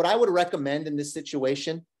 or, what I would recommend in this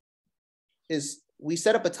situation is we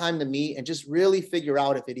set up a time to meet and just really figure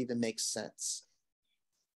out if it even makes sense.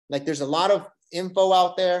 Like there's a lot of info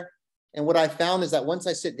out there. And what I found is that once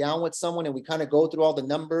I sit down with someone and we kind of go through all the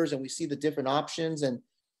numbers and we see the different options, and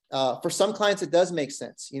for some clients, it does make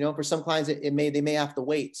sense. For some clients, they may have to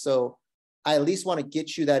wait. So I at least want to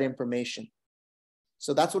get you that information.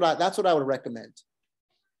 So that's what I would recommend.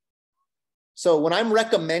 So when I'm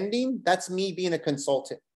recommending, that's me being a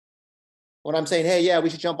consultant. When I'm saying, hey, yeah, we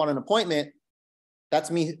should jump on an appointment,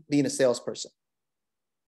 that's me being a salesperson.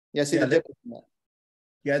 Yeah, see the difference in that.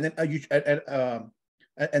 Yeah,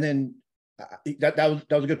 and then that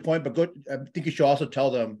was a good point. But good, I think you should also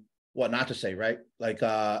tell them what not to say, right? Like,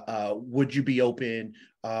 would you be open?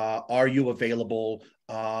 Are you available?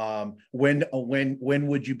 When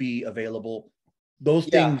would you be available? Those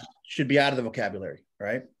things should be out of the vocabulary,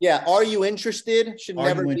 right? Yeah. Are you interested? Should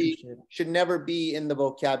never be in the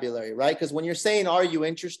vocabulary, right? Because when you're saying, are you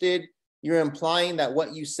interested? You're implying that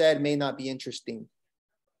what you said may not be interesting,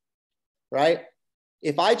 right?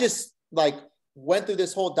 If I just like went through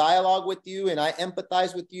this whole dialogue with you and I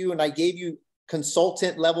empathized with you and I gave you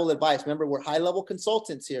consultant level advice, remember we're high level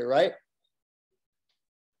consultants here, right?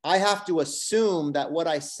 I have to assume that what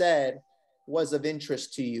I said was of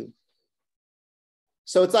interest to you.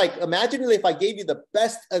 So it's like, imagine if I gave you the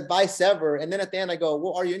best advice ever, and then at the end I go,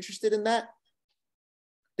 well, are you interested in that?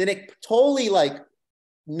 Then it totally like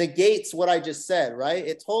negates what I just said, right?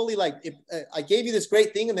 It totally like, if I gave you this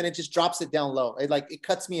great thing and then it just drops it down low. It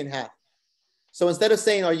cuts me in half. So instead of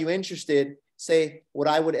saying, are you interested? Say what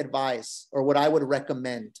I would advise or what I would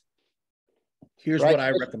recommend. Here's right? what I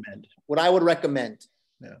recommend. What I would recommend,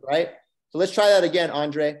 Yeah. right? So let's try that again,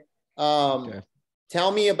 Andre. Okay.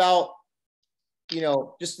 Tell me about,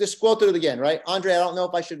 just scroll through it again, right? Andre, I don't know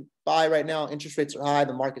if I should buy right now. Interest rates are high.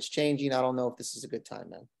 The market's changing. I don't know if this is a good time,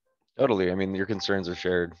 man. Totally. I mean, your concerns are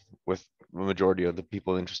shared with the majority of the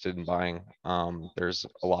people interested in buying. There's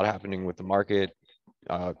a lot happening with the market.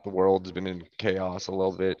 The world's been in chaos a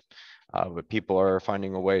little bit, but people are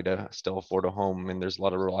finding a way to still afford a home, and there's a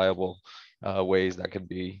lot of reliable ways that could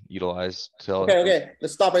be utilized. Okay.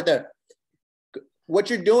 Let's stop right there. What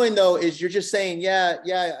you're doing though is you're just saying, yeah,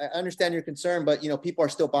 I understand your concern, but people are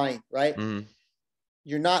still buying, right? Mhm.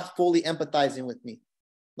 You're not fully empathizing with me.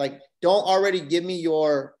 Like, don't already give me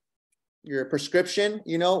your prescription,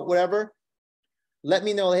 whatever. Let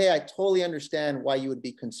me know, hey, I totally understand why you would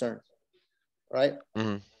be concerned, right?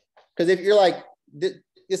 Because if you're like,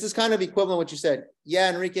 this is kind of equivalent to what you said. Yeah,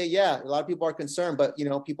 Enrique, yeah, a lot of people are concerned, but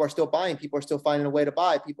people are still buying. People are still finding a way to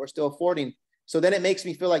buy. People are still affording. So then it makes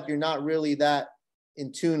me feel like you're not really that in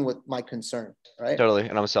tune with my concern, right? Totally.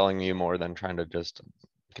 And I'm selling you more than trying to just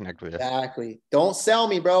connect with you. Exactly. Don't sell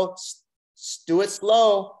me, bro. Do it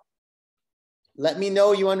slow. Let me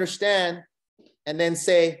know you understand, and then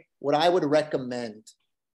say what I would recommend,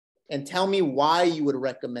 and tell me why you would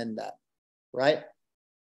recommend that, right?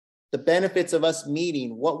 The benefits of us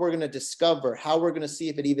meeting, what we're going to discover, how we're going to see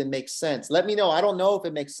if it even makes sense. Let me know. I don't know if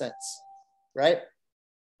it makes sense, right?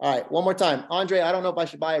 All right, one more time. Andre, I don't know if I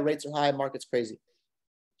should buy it. Rates are high. Market's crazy.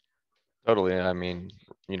 Totally. I mean,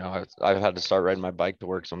 I've had to start riding my bike to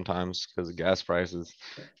work sometimes because of gas prices.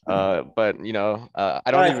 But I don't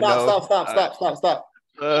even know. Stop.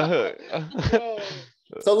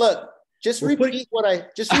 So look, just repeat what I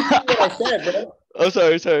said, bro. Oh,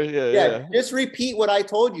 sorry. Yeah. Just repeat what I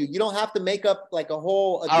told you. You don't have to make up like a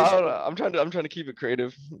whole additional. I'm trying to keep it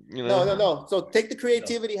creative. No. So take the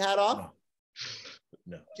creativity hat off.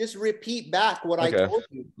 No. Just repeat back what I Okay. told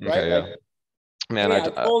you, right? Okay, yeah. Man, I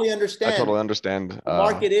totally understand. I totally understand. The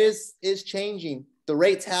market is changing. The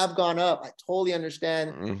rates have gone up. I totally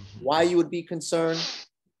understand why you would be concerned.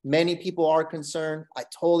 Many people are concerned. I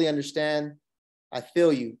totally understand. I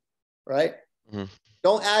feel you, right?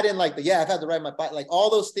 Don't add in like I've had to ride my bike, like all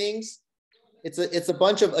those things. It's a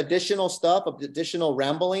bunch of additional stuff, of additional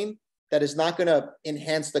rambling that is not going to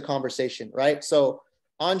enhance the conversation, right? So,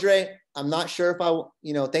 Andre, I'm not sure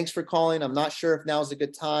if thanks for calling. I'm not sure if now is a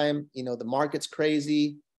good time. The market's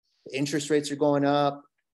crazy. The interest rates are going up.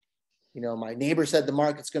 My neighbor said the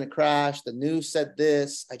market's going to crash. The news said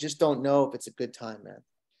this. I just don't know if it's a good time, man.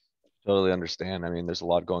 Totally understand. I mean, there's a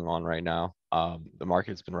lot going on right now. The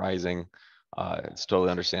market's been rising. It's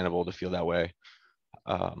totally understandable to feel that way.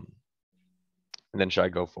 And then should I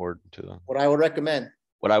go forward to what I would recommend?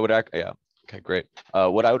 Yeah. Okay, great.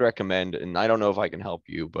 What I would recommend, and I don't know if I can help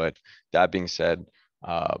you, but that being said,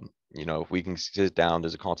 if we can sit down,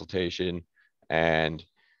 there's a consultation, and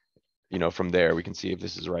from there we can see if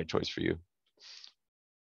this is the right choice for you.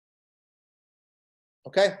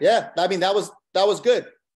 Okay, yeah. I mean, that was good.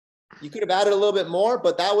 You could have added a little bit more,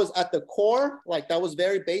 but that was at the core. Like, that was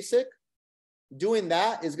very basic. Doing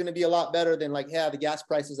that is going to be a lot better than like, the gas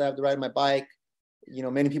prices, I have to ride my bike.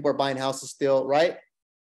 Many people are buying houses still, right?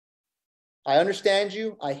 I understand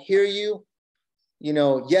you. I hear you.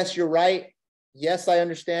 Yes, you're right. Yes, I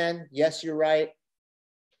understand. Yes, you're right.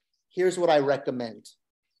 Here's what I recommend.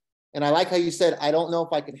 And I like how you said, I don't know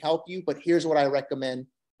if I can help you, but here's what I recommend.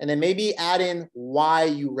 And then maybe add in why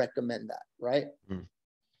you recommend that, right?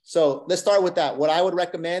 So let's start with that. What I would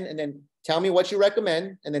recommend, and then tell me what you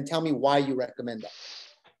recommend, and then tell me why you recommend that.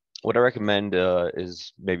 What I recommend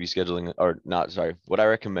is maybe what I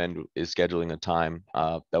recommend is scheduling a time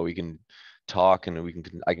that we can talk, and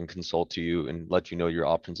I can consult to you and let you know your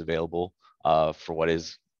options available for what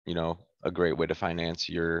is a great way to finance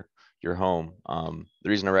your home. The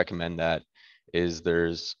reason I recommend that is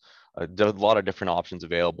there's a lot of different options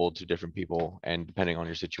available to different people, and depending on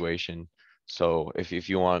your situation. So if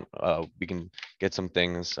you want, we can get some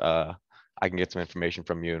things. I can get some information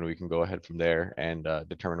from you, and we can go ahead from there and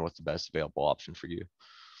determine what's the best available option for you.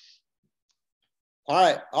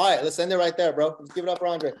 All right. Let's end it right there, bro. Let's give it up for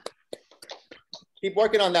Andre. Keep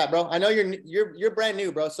working on that, bro. I know you're brand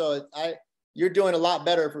new, bro. So you're doing a lot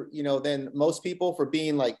better for than most people for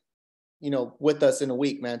being like with us in a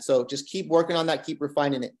week, man. So just keep working on that. Keep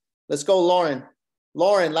refining it. Let's go, Lauren.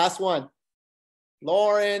 Lauren, last one.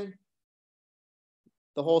 Lauren,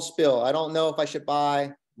 the whole spill. I don't know if I should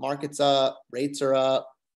buy. Market's up, rates are up.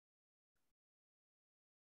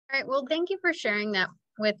 All right, well, thank you for sharing that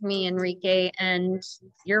with me, Enrique. And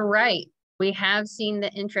you're right. We have seen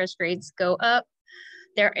the interest rates go up.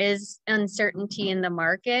 There is uncertainty in the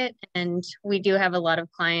market, and we do have a lot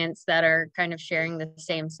of clients that are kind of sharing the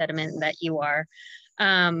same sentiment that you are.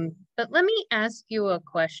 But let me ask you a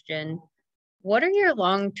question. What are your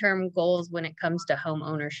long-term goals when it comes to home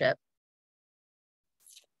ownership?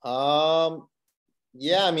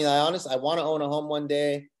 Yeah, I mean, I want to own a home one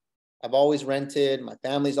day. I've always rented. My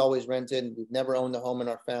family's always rented. And we've never owned a home in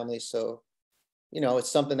our family. So, you know, it's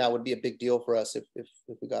something that would be a big deal for us if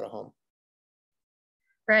we got a home.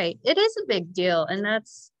 Right. It is a big deal. And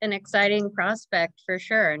that's an exciting prospect for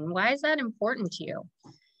sure. And why is that important to you?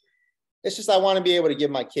 It's just I want to be able to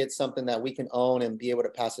give my kids something that we can own and be able to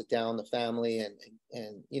pass it down the family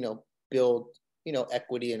and you know, build, you know,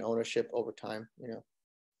 equity and ownership over time, you know.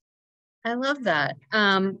 I love that.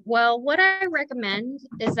 Well, what I recommend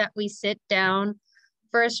is that we sit down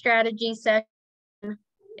for a strategy session.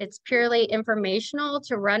 It's purely informational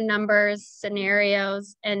to run numbers,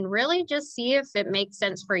 scenarios, and really just see if it makes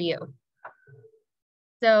sense for you.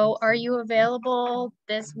 So are you available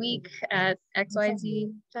this week at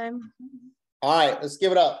XYZ time? All right, let's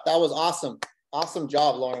give it up. That was awesome. Awesome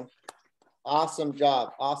job, Lauren. Awesome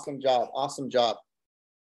job. Awesome job. Awesome job.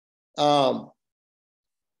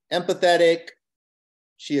 Empathetic.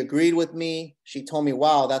 She agreed with me. She told me,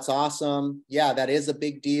 wow, that's awesome. Yeah, that is a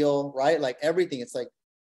big deal, right? Like everything. It's like,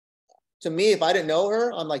 to me, if I didn't know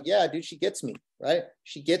her, I'm like, yeah, dude, she gets me, right?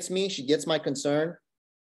 She gets me. She gets my concern.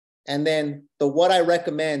 And then what I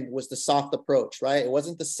recommend was the soft approach, right? It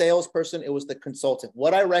wasn't the salesperson. It was the consultant.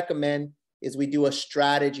 What I recommend is we do a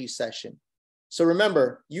strategy session. So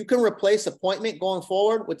remember, you can replace appointment going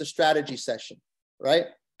forward with the strategy session, right?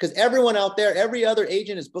 Because everyone out there, every other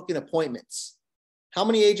agent is booking appointments. How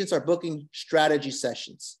many agents are booking strategy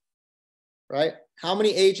sessions, right? How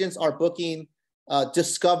many agents are booking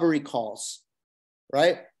discovery calls,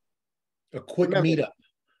 right? A quick meetup.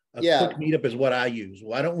 A quick meetup is what I use.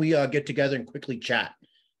 Why don't we get together and quickly chat?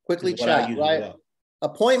 Quickly chat, right? Well.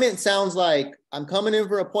 Appointment sounds like I'm coming in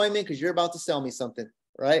for an appointment because you're about to sell me something,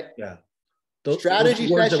 right? Yeah. Strategy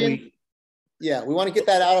session. Yeah, we want to get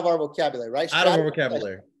that out of our vocabulary, right? Out of our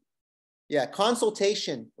vocabulary. Session. Yeah,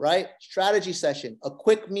 consultation, right? Strategy session, a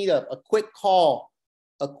quick meetup, a quick call,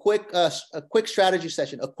 a quick strategy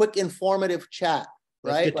session, a quick informative chat,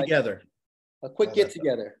 right? Let's get together. A quick get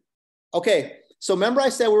together. Okay, so remember I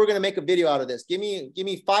said we were going to make a video out of this. Give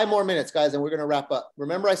me 5 more minutes, guys, and we're going to wrap up.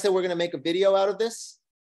 Remember I said we're going to make a video out of this?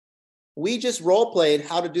 We just role played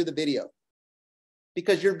how to do the video,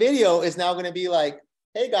 because your video is now going to be like,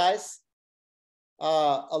 hey guys,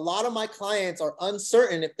 a lot of my clients are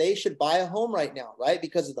uncertain if they should buy a home right now, right?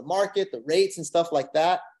 Because of the market, the rates and stuff like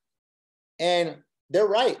that. And they're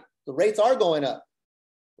right. The rates are going up,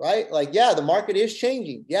 right? Like, yeah, the market is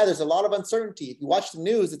changing. Yeah, there's a lot of uncertainty. If you watch the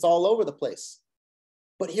news, it's all over the place.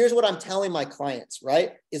 But here's what I'm telling my clients,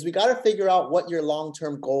 right? Is we got to figure out what your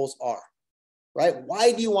long-term goals are, right?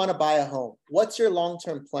 Why do you want to buy a home? What's your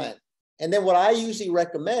long-term plan? And then what I usually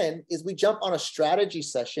recommend is we jump on a strategy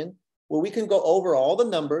session where we can go over all the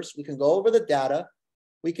numbers, we can go over the data,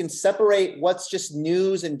 we can separate what's just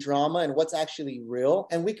news and drama and what's actually real,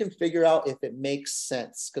 and we can figure out if it makes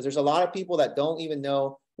sense. Because there's a lot of people that don't even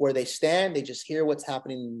know where they stand, they just hear what's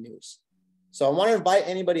happening in the news. So I want to invite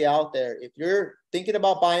anybody out there, if you're thinking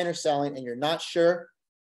about buying or selling and you're not sure,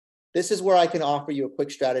 this is where I can offer you a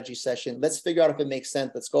quick strategy session. Let's figure out if it makes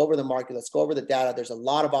sense. Let's go over the market. Let's go over the data. There's a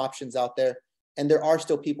lot of options out there, and there are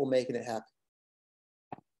still people making it happen.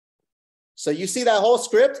 So you see that whole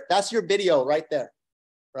script? That's your video right there,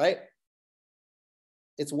 right?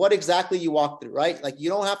 It's what exactly you walk through, right? Like you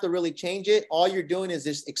don't have to really change it. All you're doing is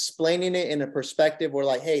just explaining it in a perspective where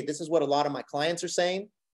like, hey, this is what a lot of my clients are saying.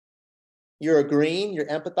 You're agreeing, you're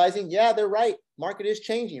empathizing. Yeah, they're right. Market is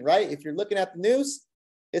changing, right? If you're looking at the news,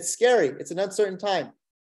 it's scary. It's an uncertain time.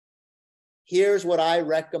 Here's what I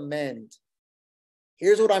recommend.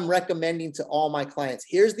 Here's what I'm recommending to all my clients.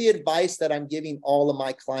 Here's the advice that I'm giving all of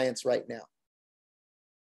my clients right now.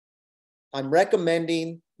 I'm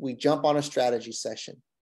recommending we jump on a strategy session.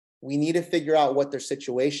 We need to figure out what their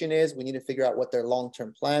situation is. We need to figure out what their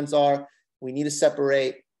long-term plans are. We need to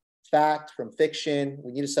separate fact from fiction.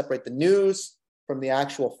 We need to separate the news from the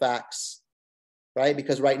actual facts, right?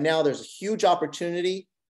 Because right now there's a huge opportunity,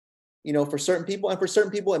 you know, for certain people, and for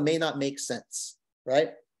certain people, it may not make sense,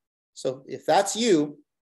 right? So if that's you,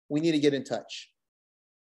 we need to get in touch,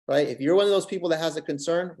 right? If you're one of those people that has a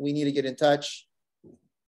concern, we need to get in touch.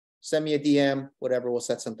 send me a DM, whatever, we'll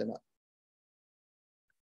set something up.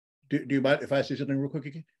 Do you mind if I say something real quick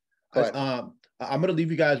again? I'm going to leave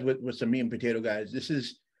you guys with some meat and potato, guys.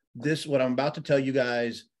 What I'm about to tell you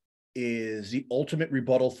guys is the ultimate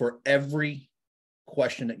rebuttal for every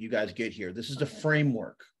question that you guys get here. This is the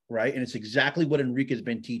framework, right? And it's exactly what Enrique has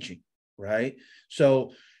been teaching, right?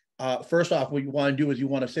 So first off, what you want to do is you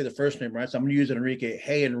want to say the first name, right? So I'm going to use Enrique.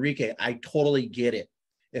 Hey, Enrique, I totally get it.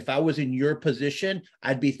 If I was in your position,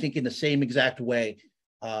 I'd be thinking the same exact way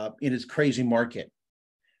in this crazy market.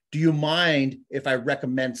 Do you mind if I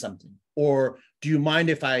recommend something? Or do you mind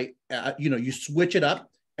if I, you switch it up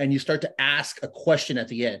and you start to ask a question at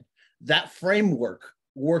the end? That framework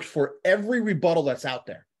works for every rebuttal that's out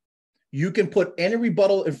there. You can put any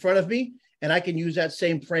rebuttal in front of me and I can use that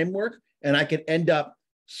same framework and I can end up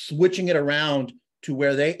switching it around to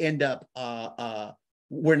where they end up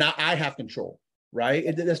where now I have control, right?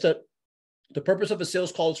 That's the purpose of a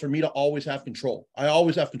sales call is for me to always have control. I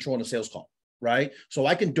always have control in a sales call, right? So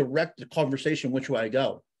I can direct the conversation which way I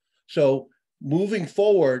go. So moving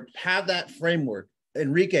forward, have that framework.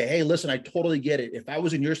 Enrique, hey, listen, I totally get it. If I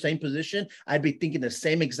was in your same position, I'd be thinking the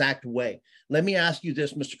same exact way. Let me ask you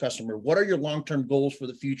this, Mr. Customer. What are your long-term goals for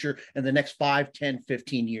the future in the next 5, 10,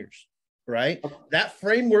 15 years, right? That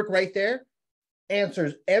framework right there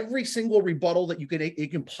answers every single rebuttal that you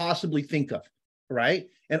can possibly think of, right?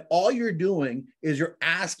 And all you're doing is you're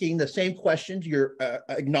asking the same questions, you're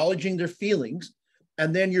acknowledging their feelings,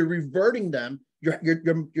 and then you're reverting them.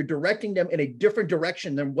 You're directing them in a different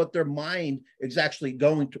direction than what their mind is actually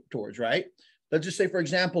going towards, right? Let's just say, for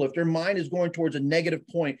example, if their mind is going towards a negative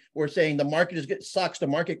point or saying the market sucks, the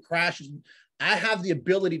market crashes, I have the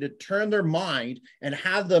ability to turn their mind and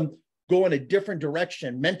have them go in a different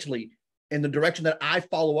direction mentally, in the direction that I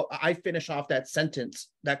follow up. I finish off that sentence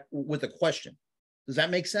with a question. Does that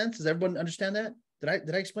make sense? Does everyone understand that?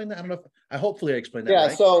 Did I explain that? I don't know. Hopefully I explained that. Yeah.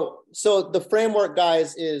 Right? So the framework,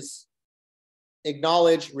 guys, is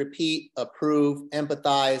acknowledge, repeat, approve,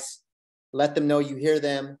 empathize, let them know you hear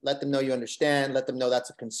them, let them know you understand, let them know that's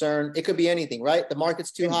a concern. It could be anything, right? The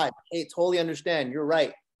market's too high. Hey, totally understand. You're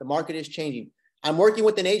right. The market is changing. I'm working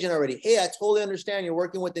with an agent already. Hey, I totally understand. You're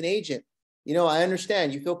working with an agent. I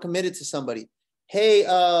understand. You feel committed to somebody. Hey,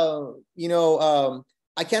 I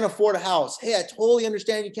can't afford a house. Hey, I totally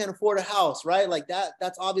understand you can't afford a house, right? Like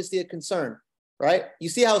that's obviously a concern, right? You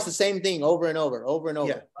see how it's the same thing over and over,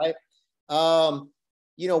 yeah. Right?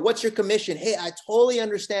 What's your commission? Hey, I totally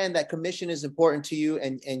understand that commission is important to you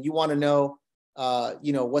and you want to know,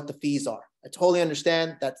 what the fees are. I totally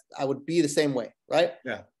understand that. I would be the same way, right?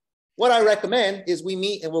 Yeah. What I recommend is we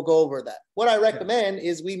meet and we'll go over that. What I recommend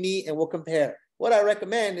is we meet and we'll compare. What I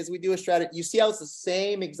recommend is we do a strategy. You see how it's the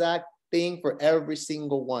same exact thing for every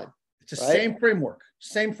single one. It's the same framework,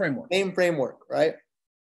 right?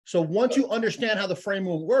 So once you understand how the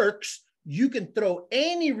framework works, you can throw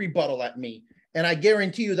any rebuttal at me, and I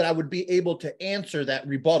guarantee you that I would be able to answer that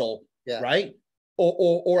rebuttal, right?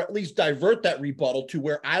 Or at least divert that rebuttal to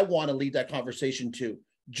where I want to lead that conversation to,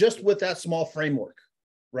 just with that small framework,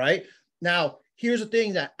 right? Now, here's the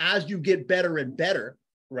thing, that as you get better and better,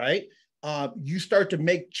 right, you start to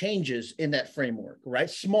make changes in that framework,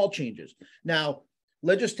 right? Small changes. Now,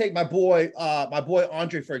 let's just take my boy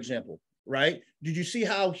Andre, for example, right? Did you see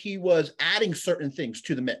how he was adding certain things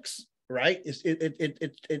to the mix? Right?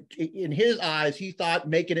 In his eyes, he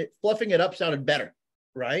thought fluffing it up sounded better,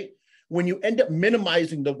 right? When you end up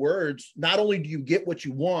minimizing the words, not only do you get what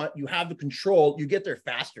you want, you have the control, you get there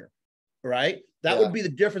faster, right? That would be the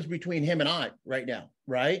difference between him and I right now,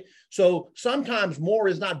 right? So sometimes more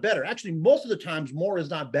is not better. Actually, most of the times more is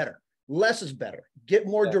not better. Less is better. Get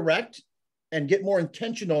more direct and get more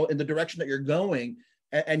intentional in the direction that you're going,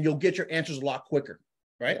 and you'll get your answers a lot quicker,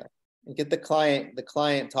 right? Yeah. And get the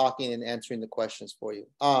client talking and answering the questions for you.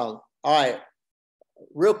 All right.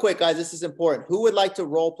 Real quick, guys, this is important. Who would like to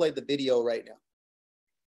role play the video right now?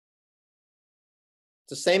 It's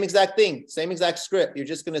the same exact thing, same exact script. You're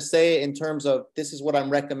just going to say it in terms of, this is what I'm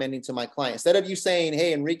recommending to my client. Instead of you saying,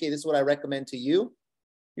 hey, Enrique, this is what I recommend to you,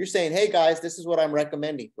 you're saying, hey, guys, this is what I'm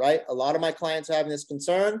recommending, right? A lot of my clients are having this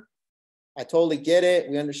concern. I totally get it.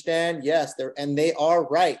 We understand. Yes, they are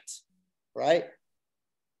right, right?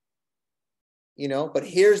 But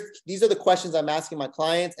these are the questions I'm asking my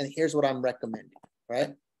clients, and here's what I'm recommending,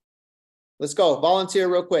 right? Let's go.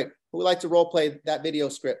 Volunteer real quick. Who would like to role play that video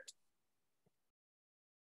script?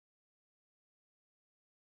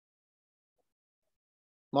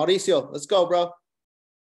 Mauricio, let's go, bro.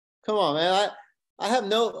 Come on, man. I have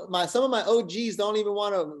some of my OGs don't even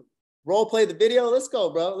want to role play the video. Let's go,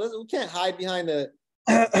 bro. We can't hide behind the.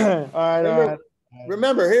 All right.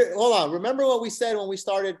 remember here, hold on. Remember what we said when we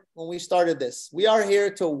started this. We are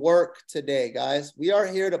here to work today, guys. We are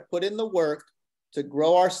here to put in the work to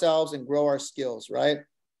grow ourselves and grow our skills, right?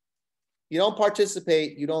 You don't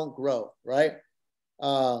participate, you don't grow, right?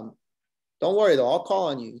 Don't worry though, I'll call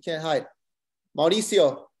on you. You can't hide.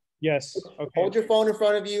 Mauricio. Yes. Okay. Hold your phone in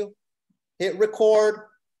front of you. Hit record.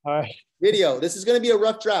 All right. Video. This is going to be a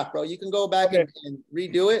rough draft, bro. You can go back and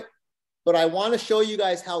redo it. But I want to show you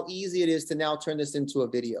guys how easy it is to now turn this into a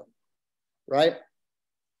video, right?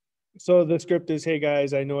 So the script is, hey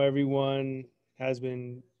guys, I know everyone knows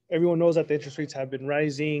that the interest rates have been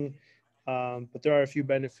rising, but there are a few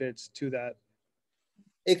benefits to that.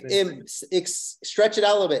 Stretch it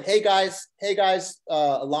out a little bit. Hey guys,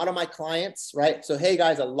 a lot of my clients, right? So, hey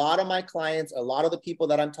guys, a lot of my clients, a lot of the people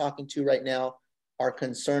that I'm talking to right now are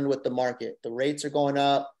concerned with the market. The rates are going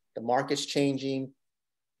up, the market's changing.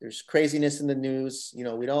 There's craziness in the news. You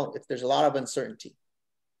know, there's a lot of uncertainty,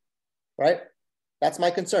 right? That's my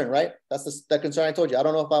concern, right? That's the concern I told you. I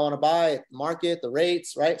don't know if I want to buy the market, the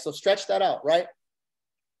rates, right? So stretch that out, right?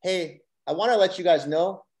 Hey, I want to let you guys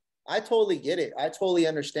know, I totally get it. I totally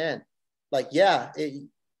understand. Like, yeah,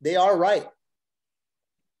 they are right.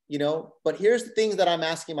 You know, but here's the things that I'm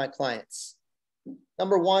asking my clients.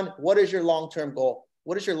 Number one, what is your long-term goal?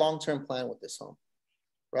 What is your long-term plan with this home,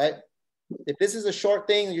 right? If this is a short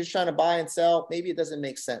thing, you're just trying to buy and sell, maybe it doesn't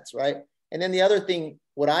make sense, right? And then the other thing,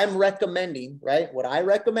 what I'm recommending, right? What I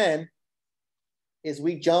recommend is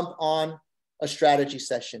we jump on a strategy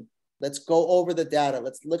session. Let's go over the data.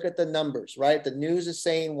 Let's look at the numbers, right? The news is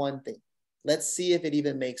saying one thing. Let's see if it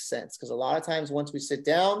even makes sense. Because a lot of times once we sit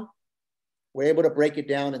down, we're able to break it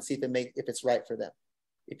down and see if it's right for them.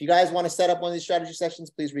 If you guys want to set up one of these strategy sessions,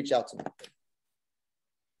 please reach out to me.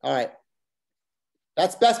 All right.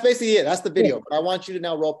 That's basically it. That's the video. But I want you to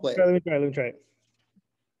now role play. Let me try it.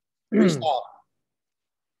 Freestyle.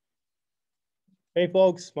 Hey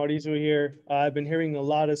folks, Mauricio here. I've been hearing a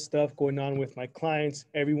lot of stuff going on with my clients.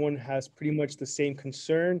 Everyone has pretty much the same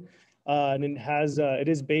concern, and it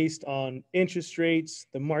is based on interest rates,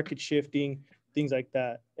 the market shifting, things like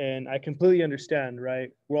that. And I completely understand,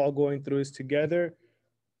 right? We're all going through this together.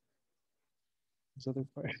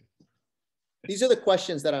 These are the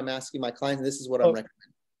questions that I'm asking my clients. And this is what I'm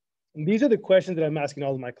recommending. These are the questions that I'm asking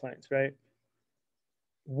all of my clients, right?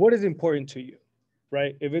 What is important to you,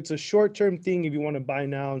 right? If it's a short-term thing, if you want to buy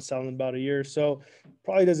now and sell in about a year or so,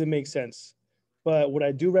 probably doesn't make sense. But what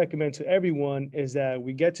I do recommend to everyone is that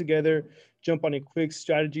we get together, jump on a quick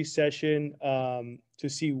strategy session to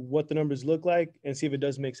see what the numbers look like and see if it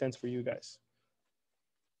does make sense for you guys.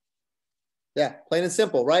 Yeah, plain and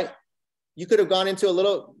simple, right? You could have gone into a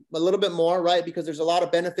little bit more, right? Because there's a lot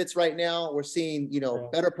of benefits right now. We're seeing,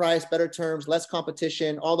 better price, better terms, less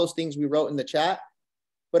competition, all those things we wrote in the chat.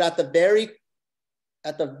 But at the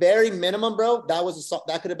very minimum, bro,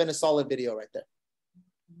 that could have been a solid video right there.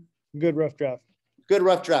 Good rough draft. Good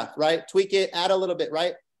rough draft, right? Tweak it, add a little bit,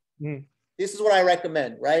 right? Mm. This is what I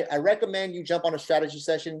recommend, right? I recommend you jump on a strategy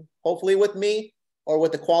session, hopefully with me or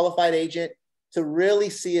with a qualified agent, to really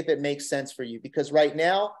see if it makes sense for you. Because right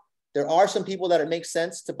now, there are some people that it makes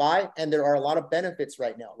sense to buy, and there are a lot of benefits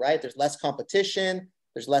right now, right? There's less competition,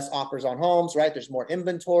 there's less offers on homes, right? There's more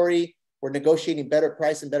inventory. We're negotiating better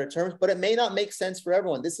price and better terms, but it may not make sense for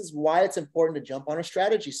everyone. This is why it's important to jump on a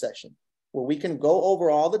strategy session where we can go over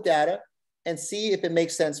all the data and see if it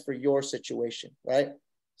makes sense for your situation, right?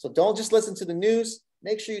 So don't just listen to the news.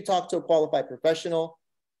 Make sure you talk to a qualified professional.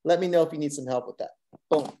 Let me know if you need some help with that.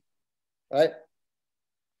 Boom. All right.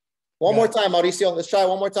 One more time, Mauricio. Let's try it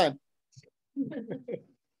one more time.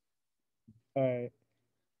 All right.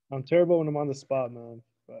 I'm terrible when I'm on the spot, man.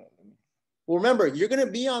 But... Well, remember, you're going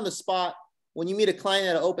to be on the spot when you meet a client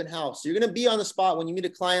at an open house. You're going to be on the spot when you meet a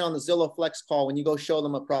client on the Zillow Flex call, when you go show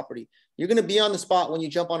them a property. You're going to be on the spot when you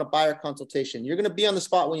jump on a buyer consultation. You're going to be on the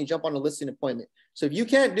spot when you jump on a listing appointment. So if you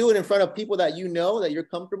can't do it in front of people that you know, that you're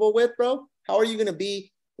comfortable with, bro, how are you going to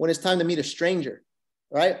be when it's time to meet a stranger,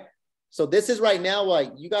 right? So this is right now,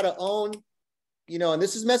 like, you got to own, and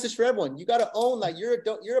this is a message for everyone. You got to own, like, you're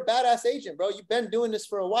a badass agent, bro. You've been doing this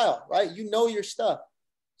for a while, right? You know your stuff.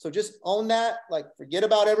 So just own that, like, forget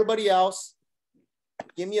about everybody else.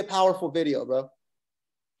 Give me a powerful video, bro.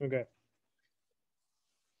 Okay.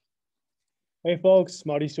 Hey folks,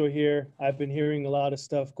 Mauricio here. I've been hearing a lot of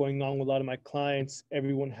stuff going on with a lot of my clients.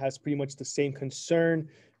 Everyone has pretty much the same concern.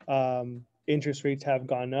 Interest rates have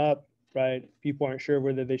gone up, right? People aren't sure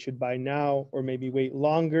whether they should buy now or maybe wait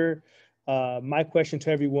longer. My question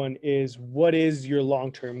to everyone is, what is your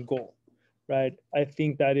long-term goal, right? I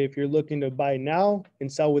think that if you're looking to buy now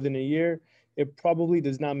and sell within a year, it probably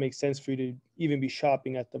does not make sense for you to even be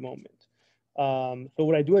shopping at the moment. So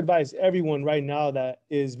what I do advise everyone right now that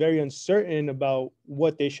is very uncertain about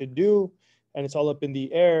what they should do, and it's all up in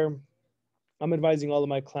the air, I'm advising all of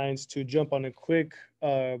my clients to jump on a quick,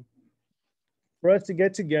 for us to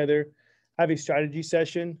get together, have a strategy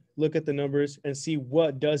session, look at the numbers and see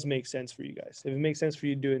what does make sense for you guys. If it makes sense for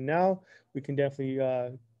you to do it now, we can definitely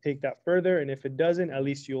take that further. And if it doesn't, at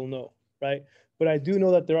least you'll know, right? But I do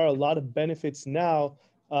know that there are a lot of benefits now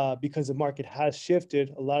because the market has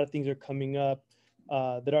shifted. A lot of things are coming up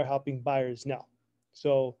that are helping buyers now.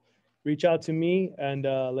 So reach out to me and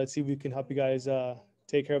let's see if we can help you guys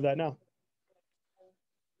take care of that now.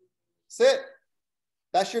 Sit.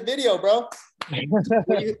 That's your video, bro.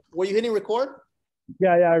 Were you hitting record?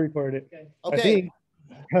 Yeah, I recorded it. Okay.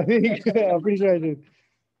 I think I'm pretty sure I did.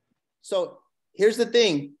 So here's the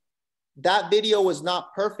thing. That video was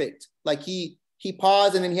not perfect. Like he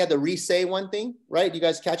paused and then he had to re-say one thing, right? Do you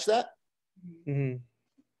guys catch that? Mm-hmm.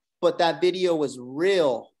 But that video was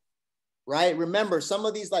real, right? Remember, some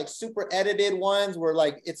of these like super edited ones were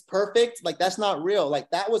like, it's perfect. Like that's not real. Like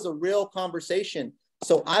that was a real conversation.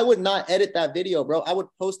 So I would not edit that video, bro. I would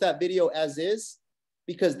post that video as is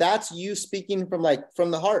because that's you speaking from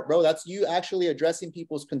the heart, bro. That's you actually addressing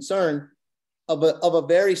people's concern of a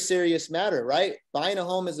very serious matter, right? Buying a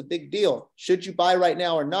home is a big deal. Should you buy right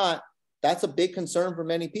now or not? That's a big concern for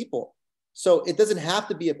many people. So it doesn't have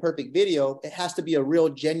to be a perfect video. It has to be a real,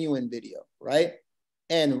 genuine video, right?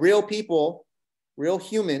 And real people, real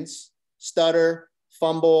humans stutter,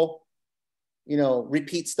 fumble,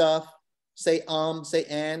 repeat stuff. Say say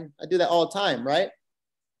and. I do that all the time, right?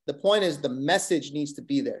 The point is the message needs to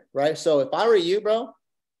be there, right? So if I were you, bro,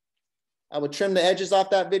 I would trim the edges off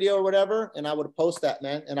that video or whatever, and I would post that,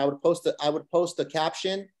 man. And I would post a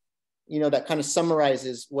caption, that kind of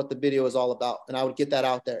summarizes what the video is all about. And I would get that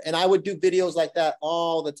out there. And I would do videos like that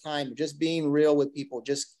all the time, just being real with people,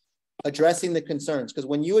 just addressing the concerns. Because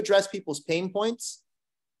when you address people's pain points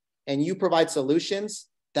and you provide solutions,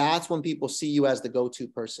 that's when people see you as the go-to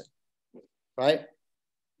person. Right?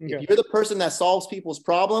 Okay. If you're the person that solves people's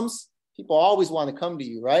problems, people always want to come to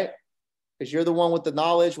you, right? Because you're the one with the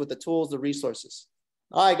knowledge, with the tools, the resources.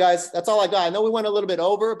 All right, guys, that's all I got. I know we went a little bit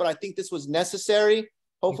over, but I think this was necessary.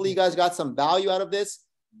 Hopefully you guys got some value out of this.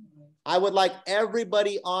 I would like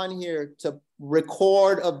everybody on here to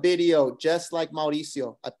record a video just like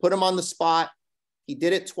Mauricio. I put him on the spot. He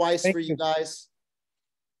did it twice for you guys.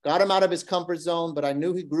 Got him out of his comfort zone, but I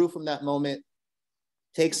knew he grew from that moment.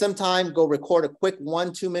 Take some time, go record a quick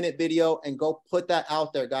 1-2 minute video and go put that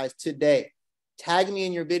out there, guys, today. Tag me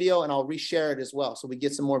in your video and I'll reshare it as well so we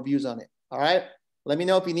get some more views on it. All right? Let me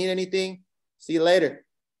know if you need anything. See you later.